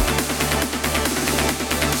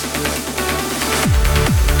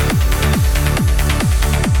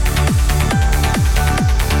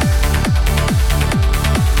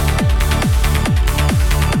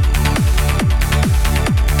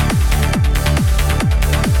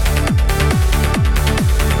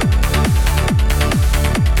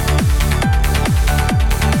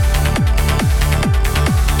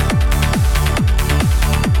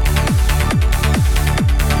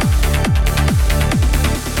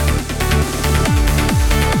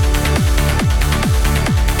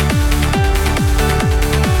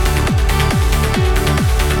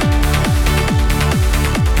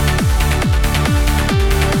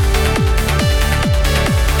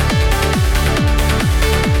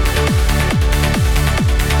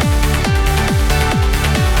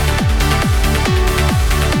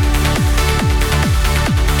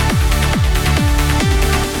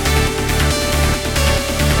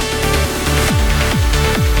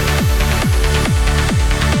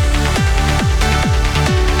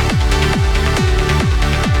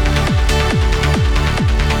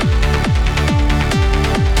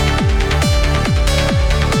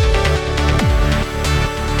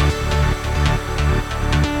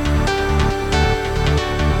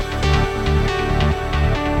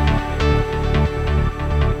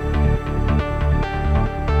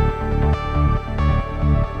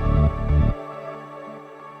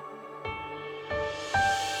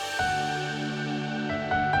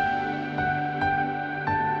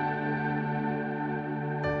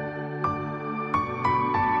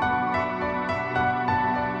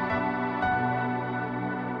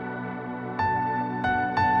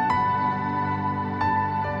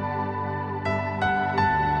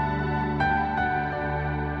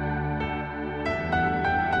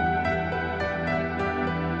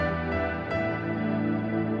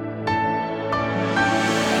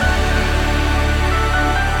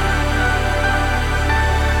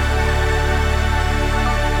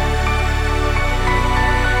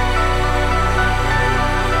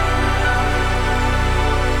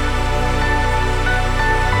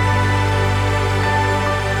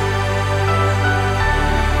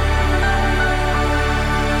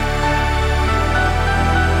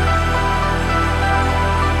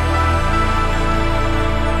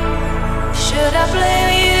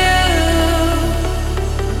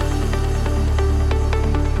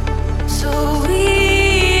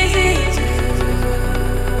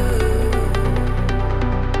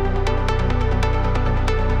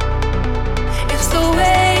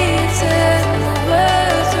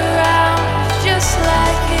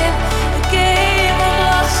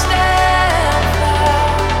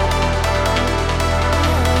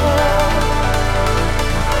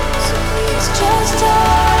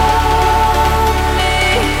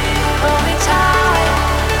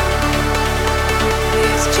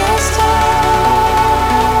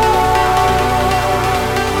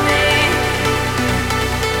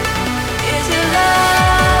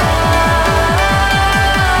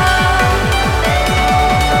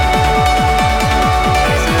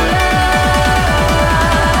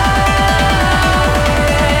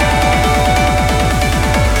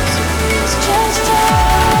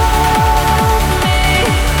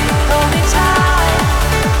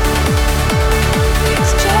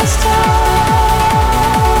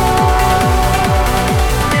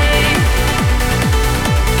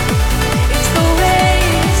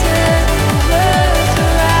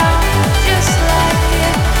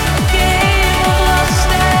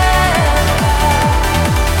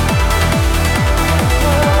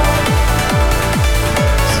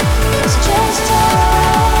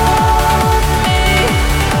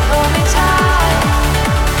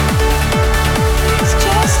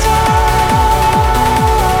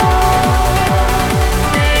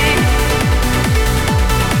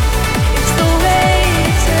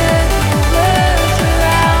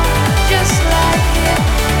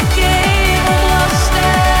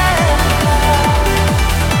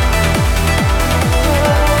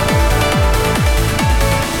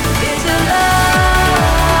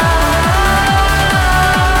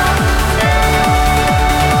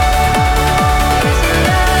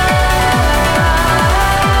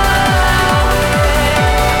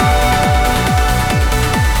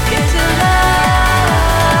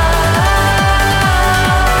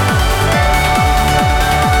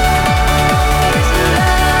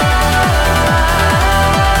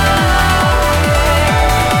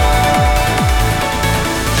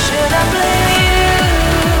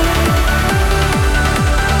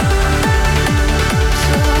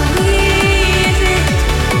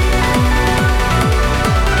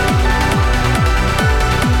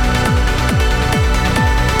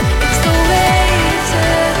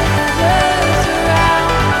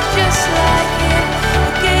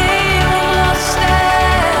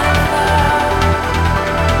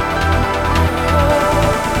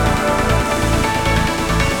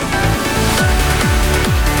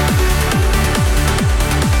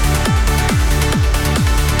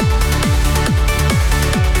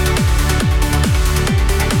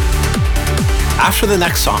 for the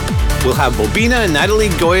next song, we'll have Bobina and Natalie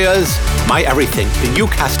Goya's My Everything, the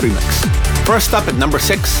UCast remix. First up at number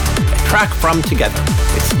 6, a track from Together.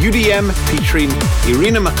 It's UDM featuring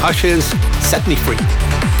Irina Makash's Set Me Free.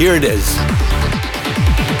 Here it is.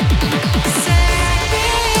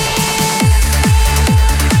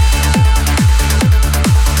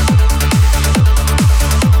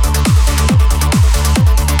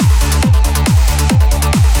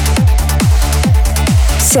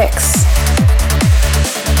 Six.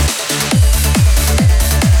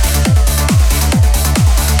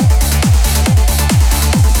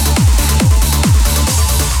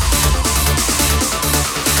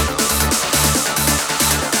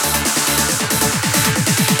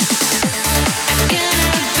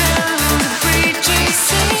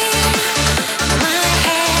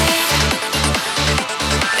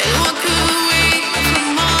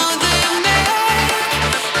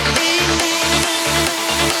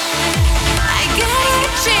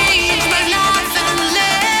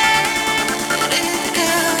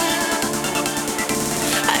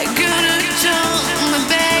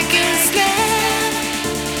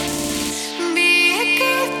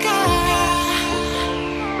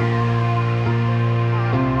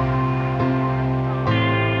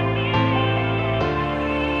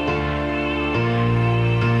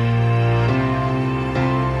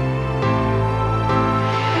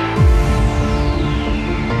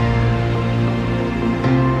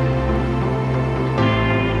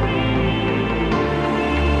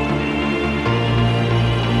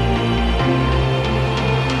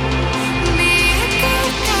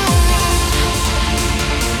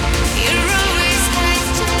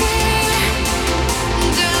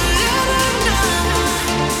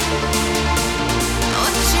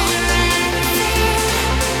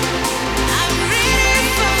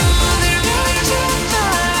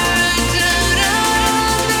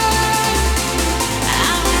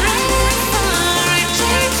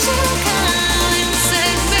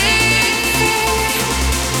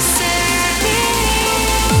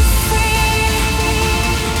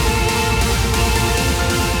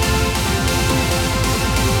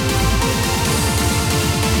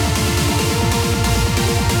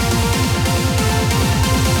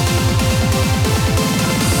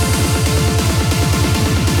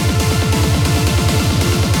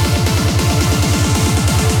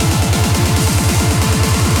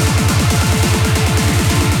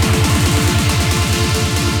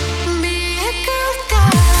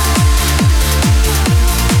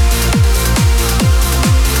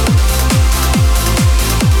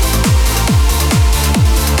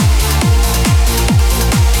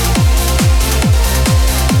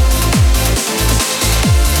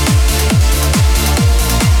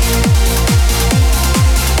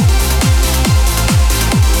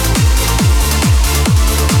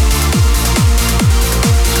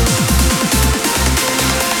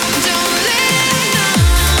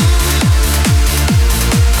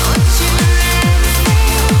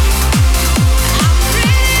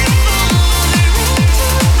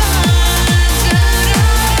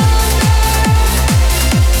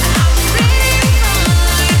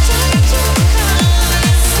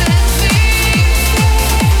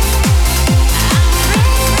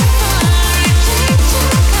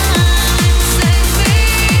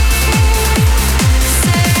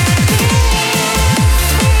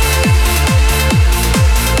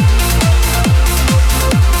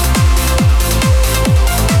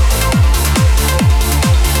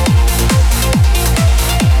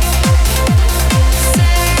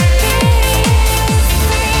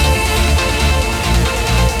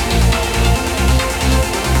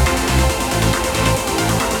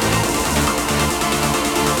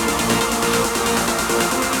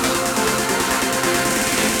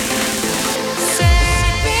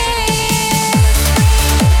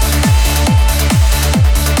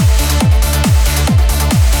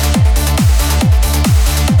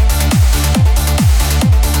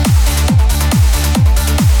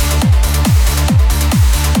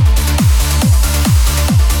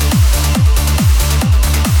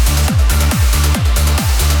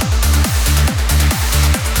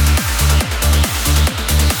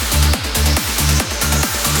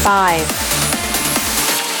 5.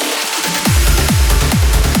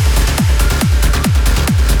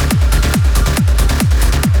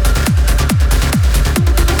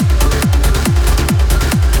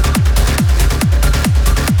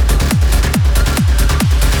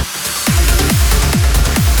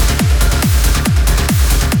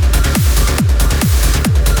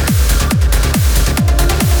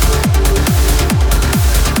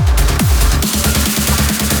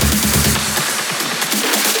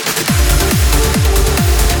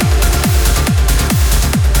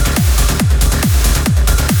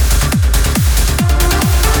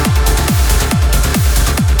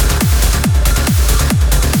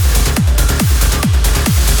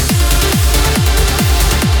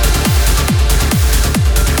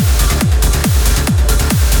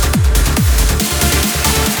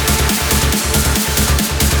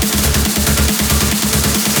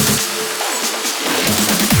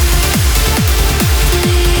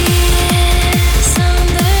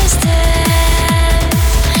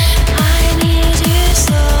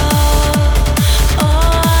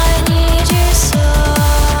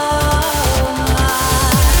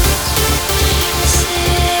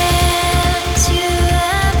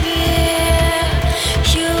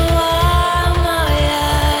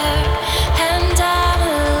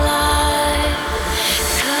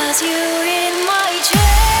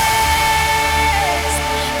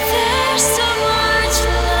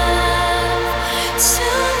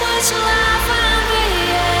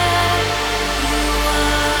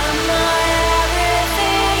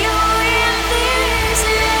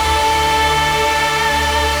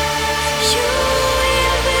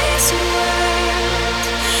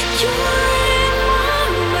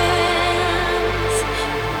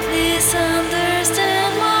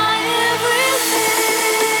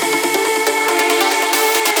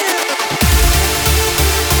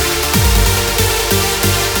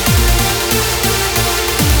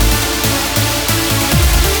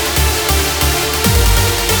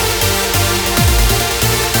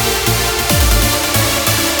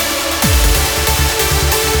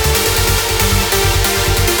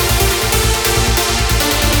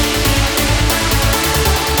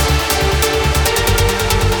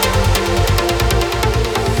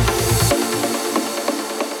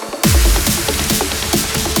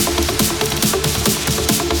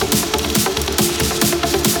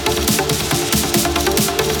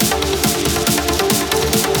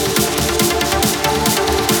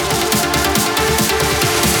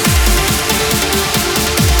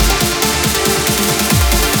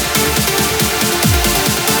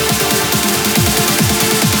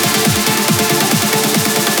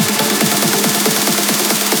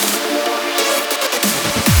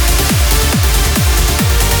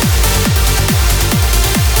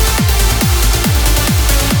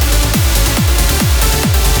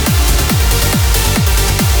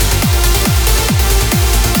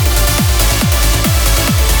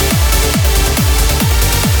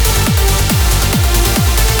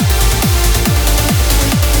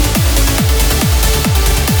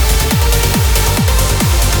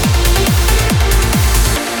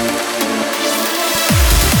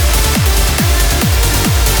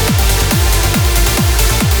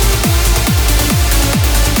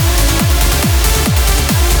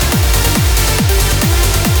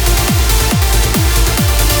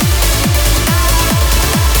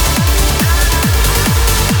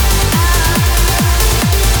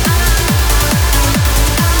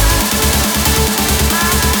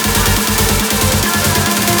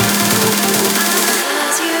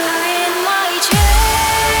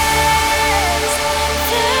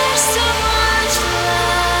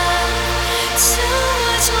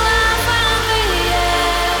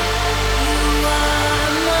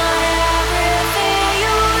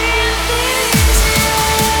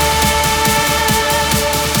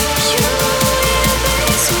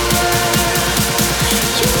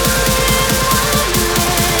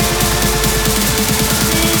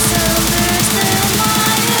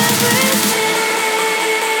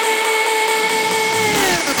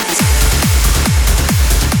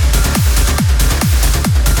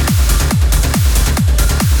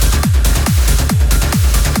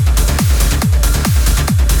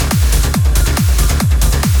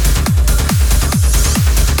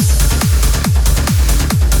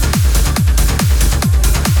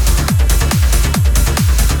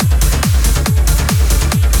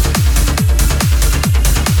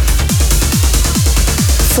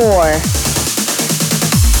 4.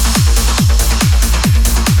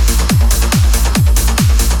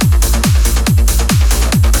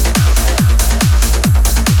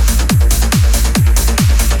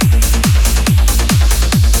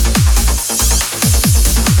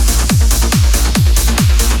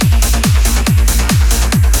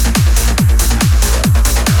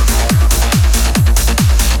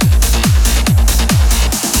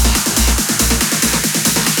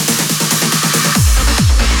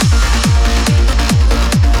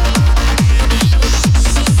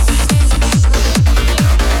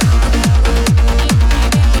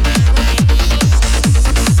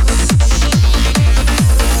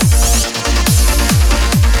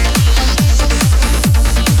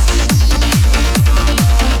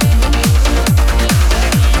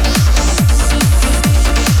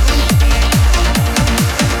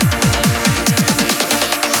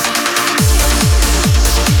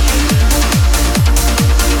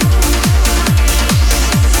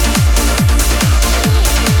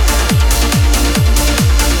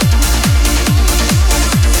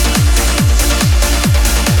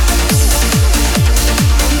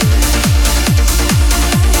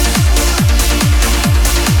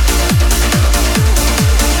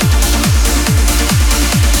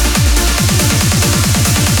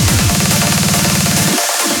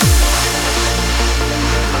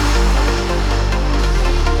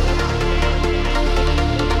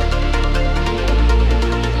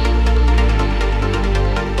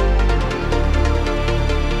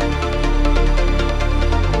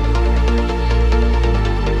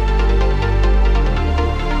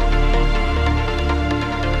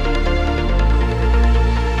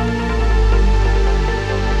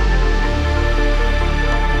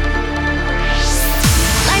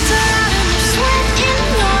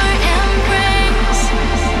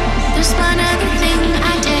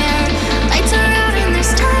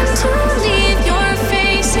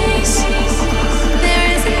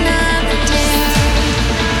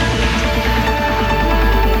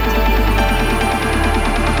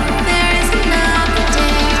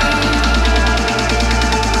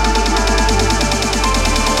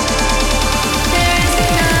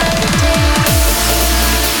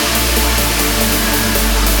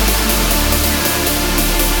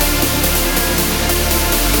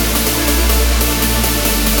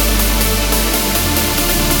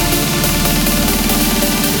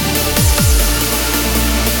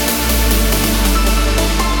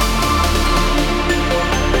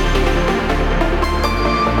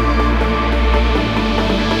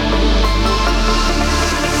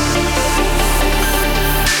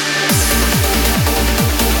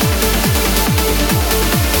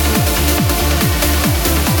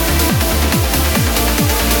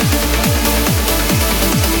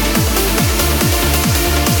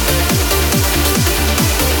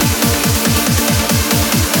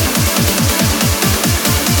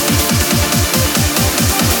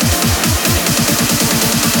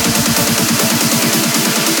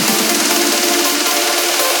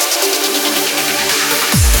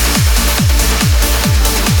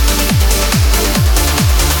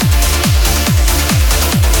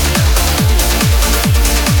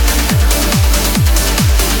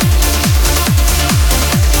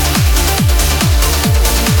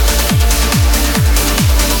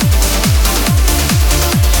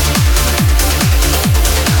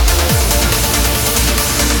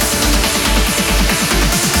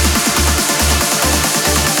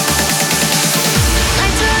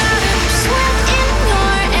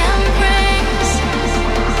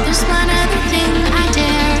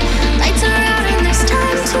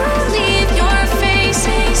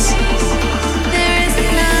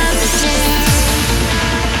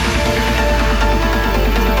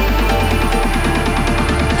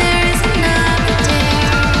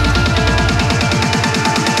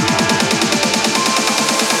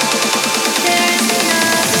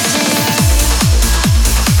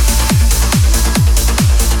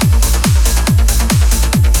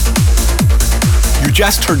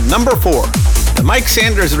 just heard number 4, the Mike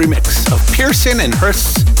Sanders remix of Pearson and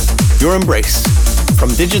Hurst's Your Embrace from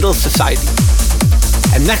Digital Society.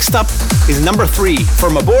 And next up is number 3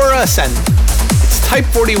 from Abora Ascend. It's Type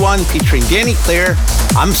 41 featuring Danny Clare,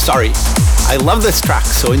 I'm Sorry. I love this track,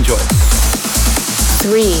 so enjoy.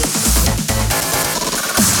 3.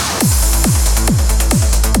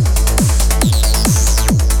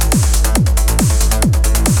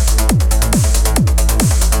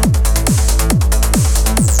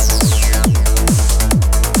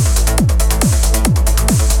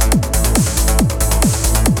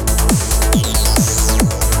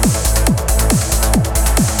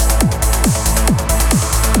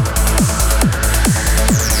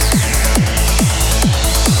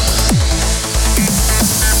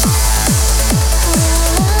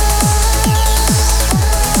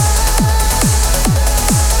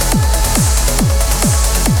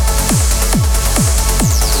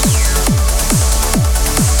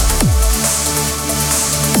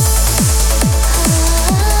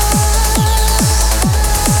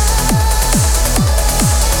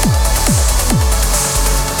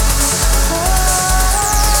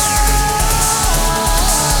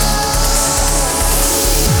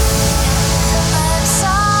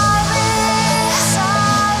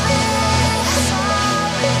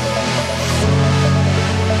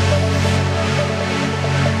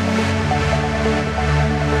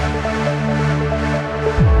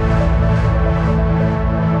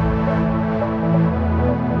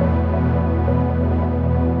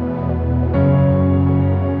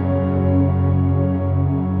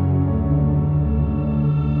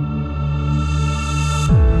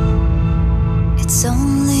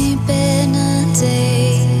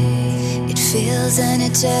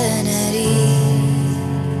 eternity.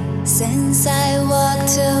 Since I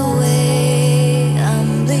walked away,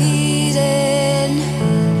 I'm bleeding.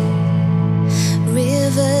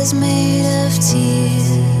 Rivers made of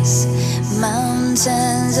tears,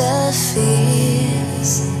 mountains of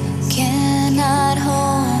fears, cannot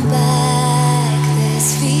hold back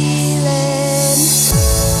this feeling.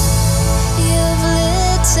 You've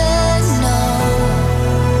lit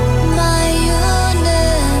my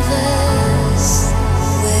universe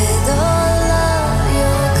with all of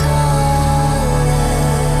your colors.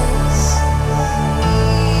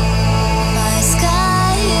 My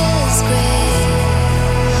sky is gray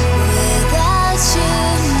without you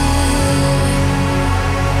near.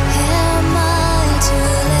 Am I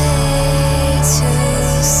too late to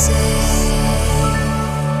say?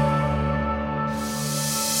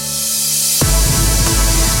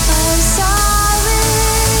 I'm sorry.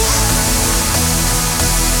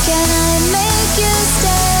 Can I make you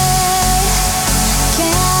stay?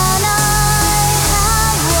 Can I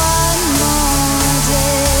have one more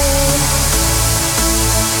day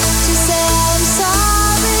to say I'm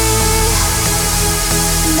sorry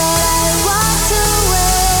that I walked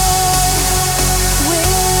away?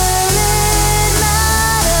 Will it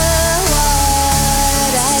matter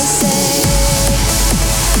what I say?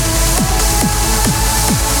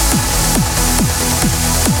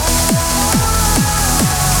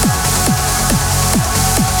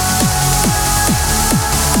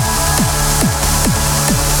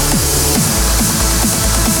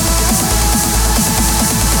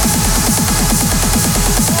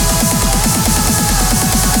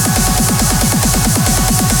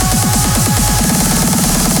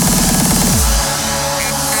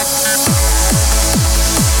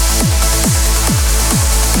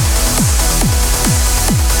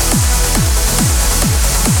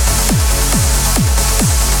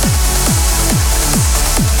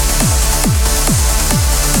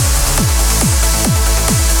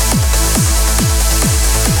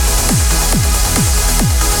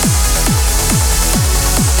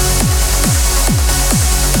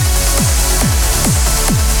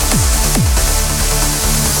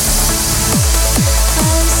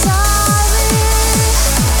 I'm sorry.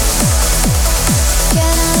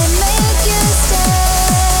 Can I make you stay?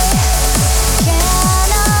 Can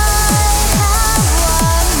I have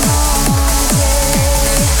one more day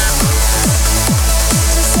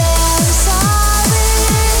to say I'm sorry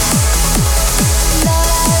that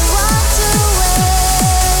I walked away?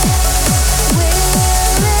 Will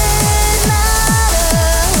it matter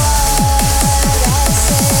what I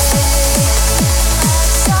say? I'm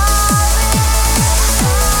sorry.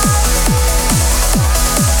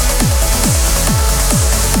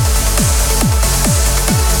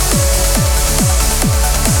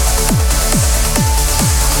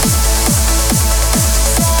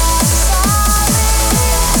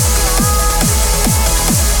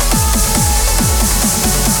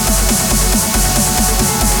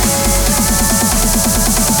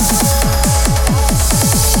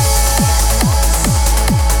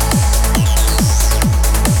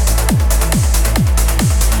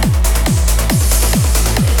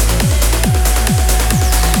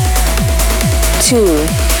 Two.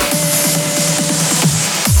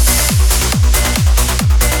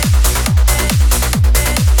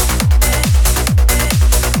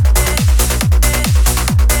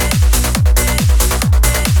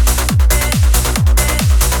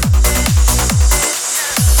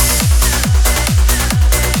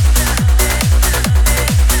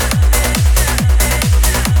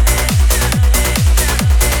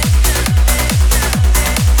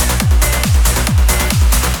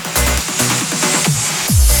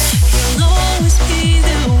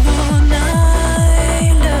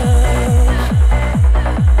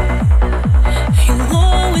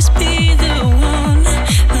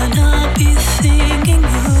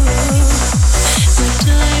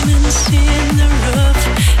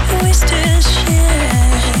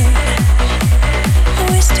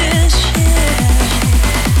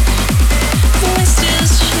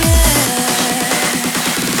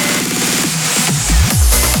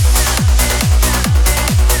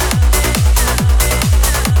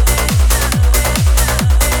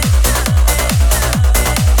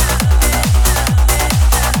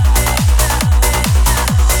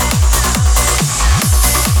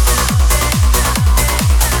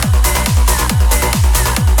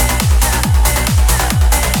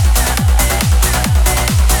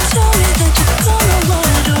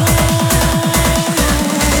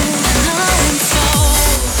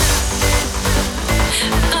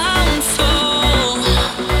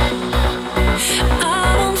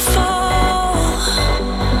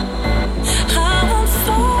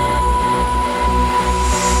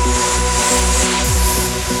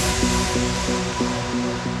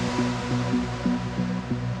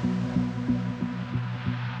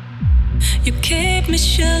 keep me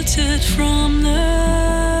sheltered from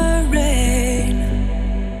the rain.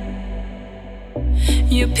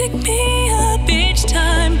 You pick me up each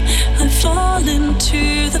time I fall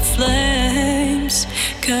into the flames.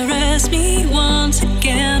 Caress me once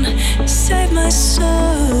again, save my soul.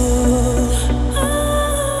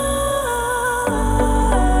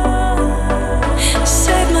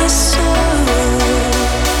 Save my soul.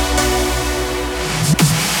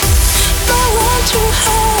 I want you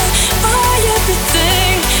high, my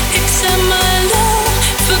everything, except my love,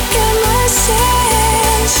 forget my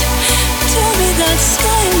sins. Tell me that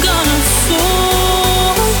sky I'm gonna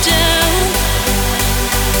fall down.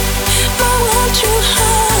 I want you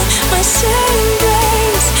high, my saving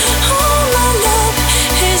grace. All my love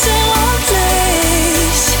is in one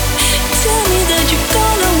place. Tell me that you're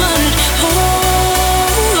gonna want it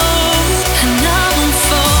all, and I won't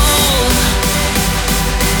fall.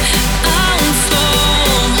 I won't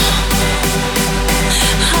fall.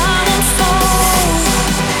 I won't fall,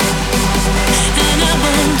 and I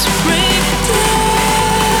won't break down.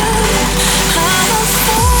 I won't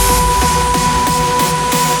fall.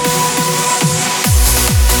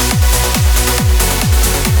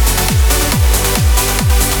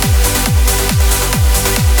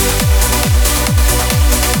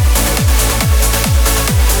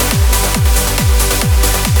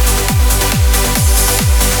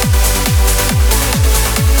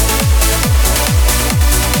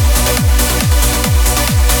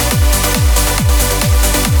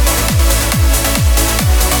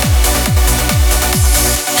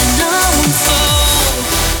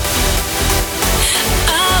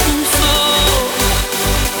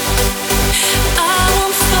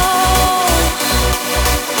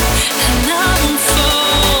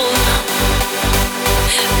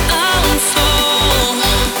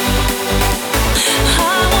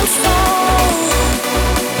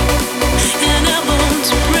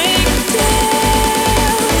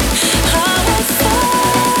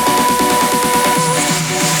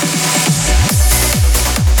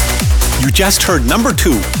 Just heard number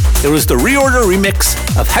 2. It was the reorder remix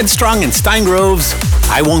of Headstrong and Steingrove's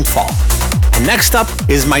I Won't Fall. And next up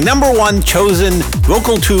is my number 1 chosen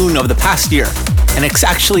vocal tune of the past year. And it's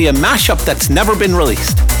actually a mashup that's never been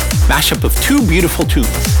released. Mashup of 2 beautiful tunes.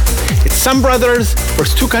 It's Sun Brothers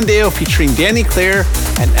vs. Tukandeo featuring Danny Clare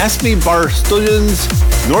and Esme Bar-Studion's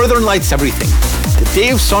Northern Lights Everything. The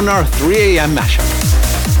Dave Sonar 3 a.m. mashup.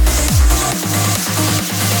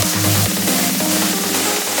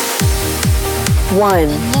 One.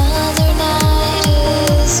 Another night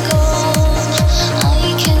is gone.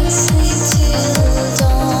 I can't sleep till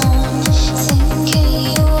dawn,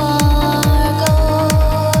 thinking you are gone.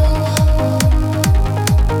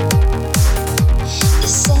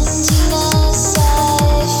 This emptiness I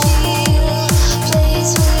feel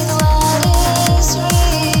plays with what is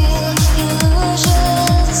real.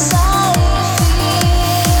 Illusions I fear.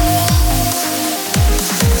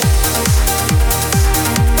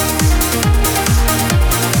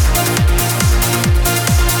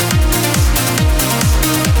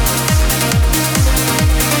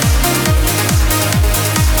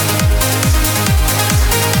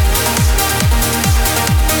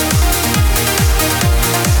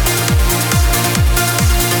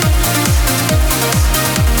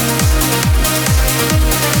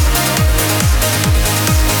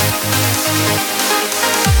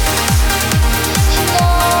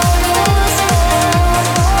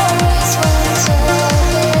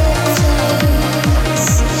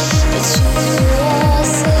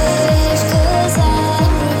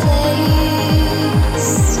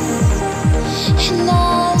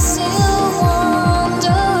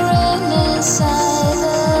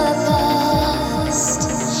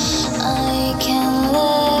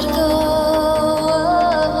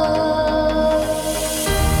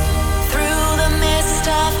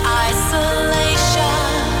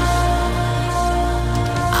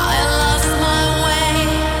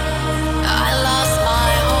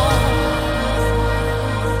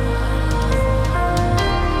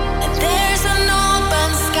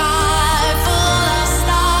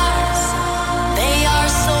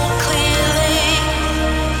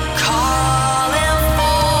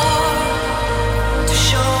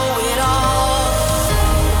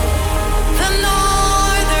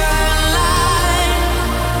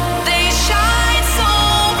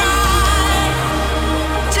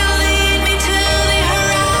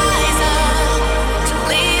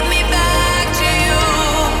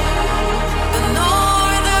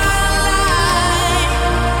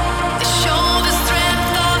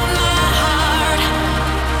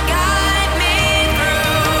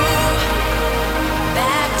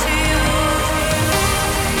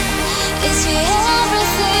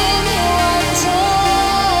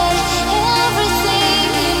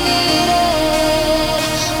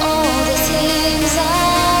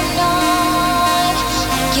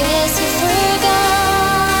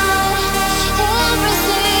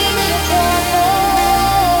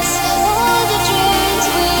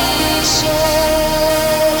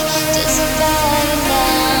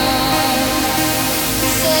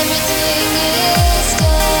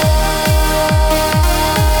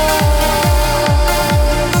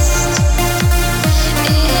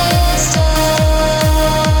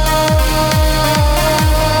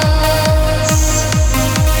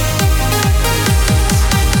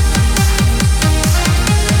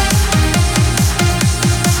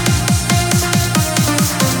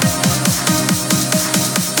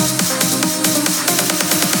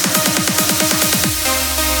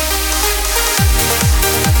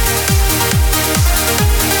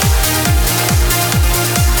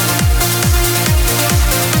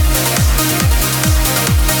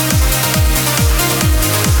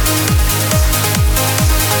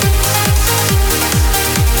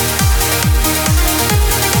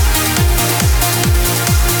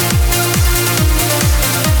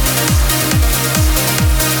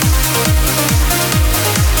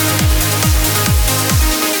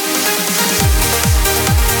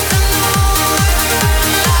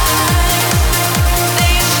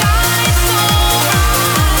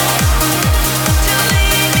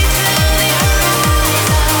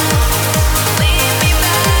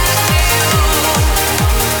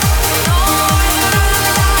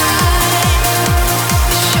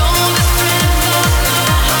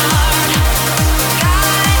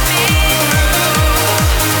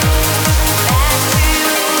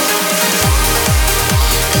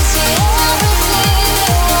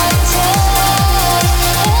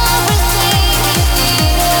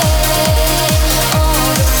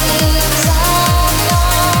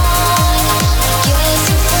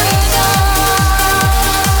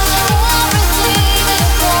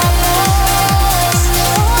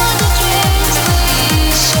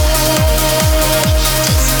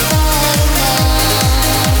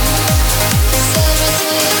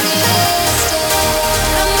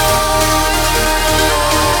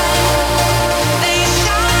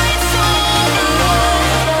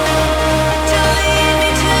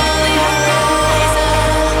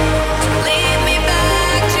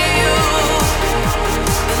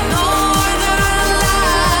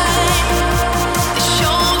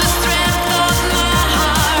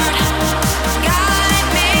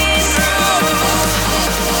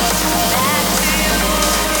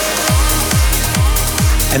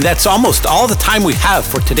 And that's almost all the time we have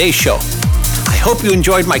for today's show. I hope you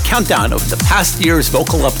enjoyed my countdown of the past year's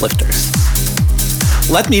vocal uplifters.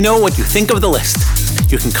 Let me know what you think of the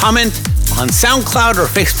list. You can comment on SoundCloud or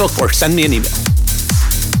Facebook or send me an email.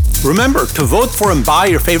 Remember to vote for and buy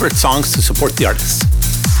your favorite songs to support the artists.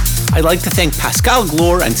 I'd like to thank Pascal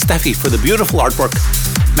Gloor and Steffi for the beautiful artwork,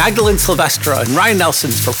 Magdalene Silvestra and Ryan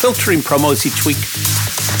Nelsons for filtering promos each week,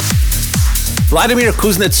 Vladimir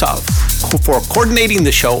Kuznetsov for coordinating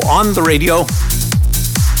the show on the radio,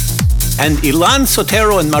 and Ilan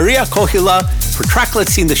Sotero and Maria Kohila for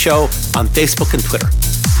tracklisting the show on Facebook and Twitter.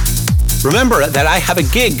 Remember that I have a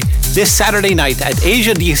gig this Saturday night at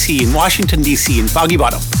Asia DC in Washington, DC in Foggy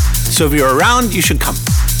Bottom. So if you're around, you should come.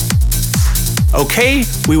 Okay,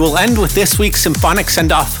 we will end with this week's symphonic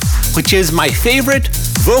send-off, which is my favorite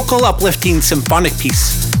vocal uplifting symphonic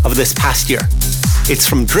piece of this past year. It's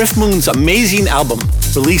from Driftmoon's amazing album,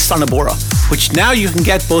 released on Abora, which now you can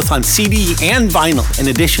get both on CD and vinyl in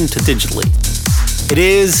addition to digitally. It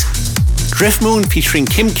is Driftmoon featuring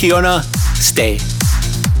Kim Kiona, Stay.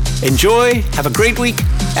 Enjoy, have a great week,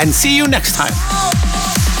 and see you next time.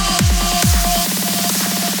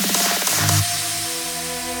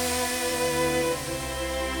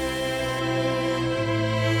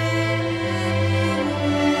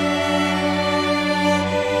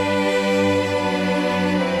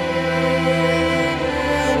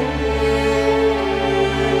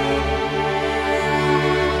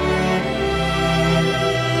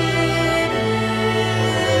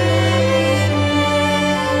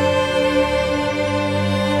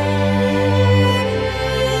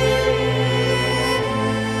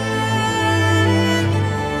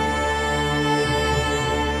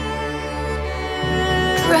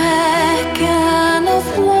 Dragon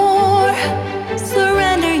of war,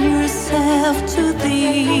 surrender yourself to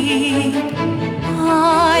thee.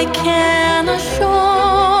 I can assure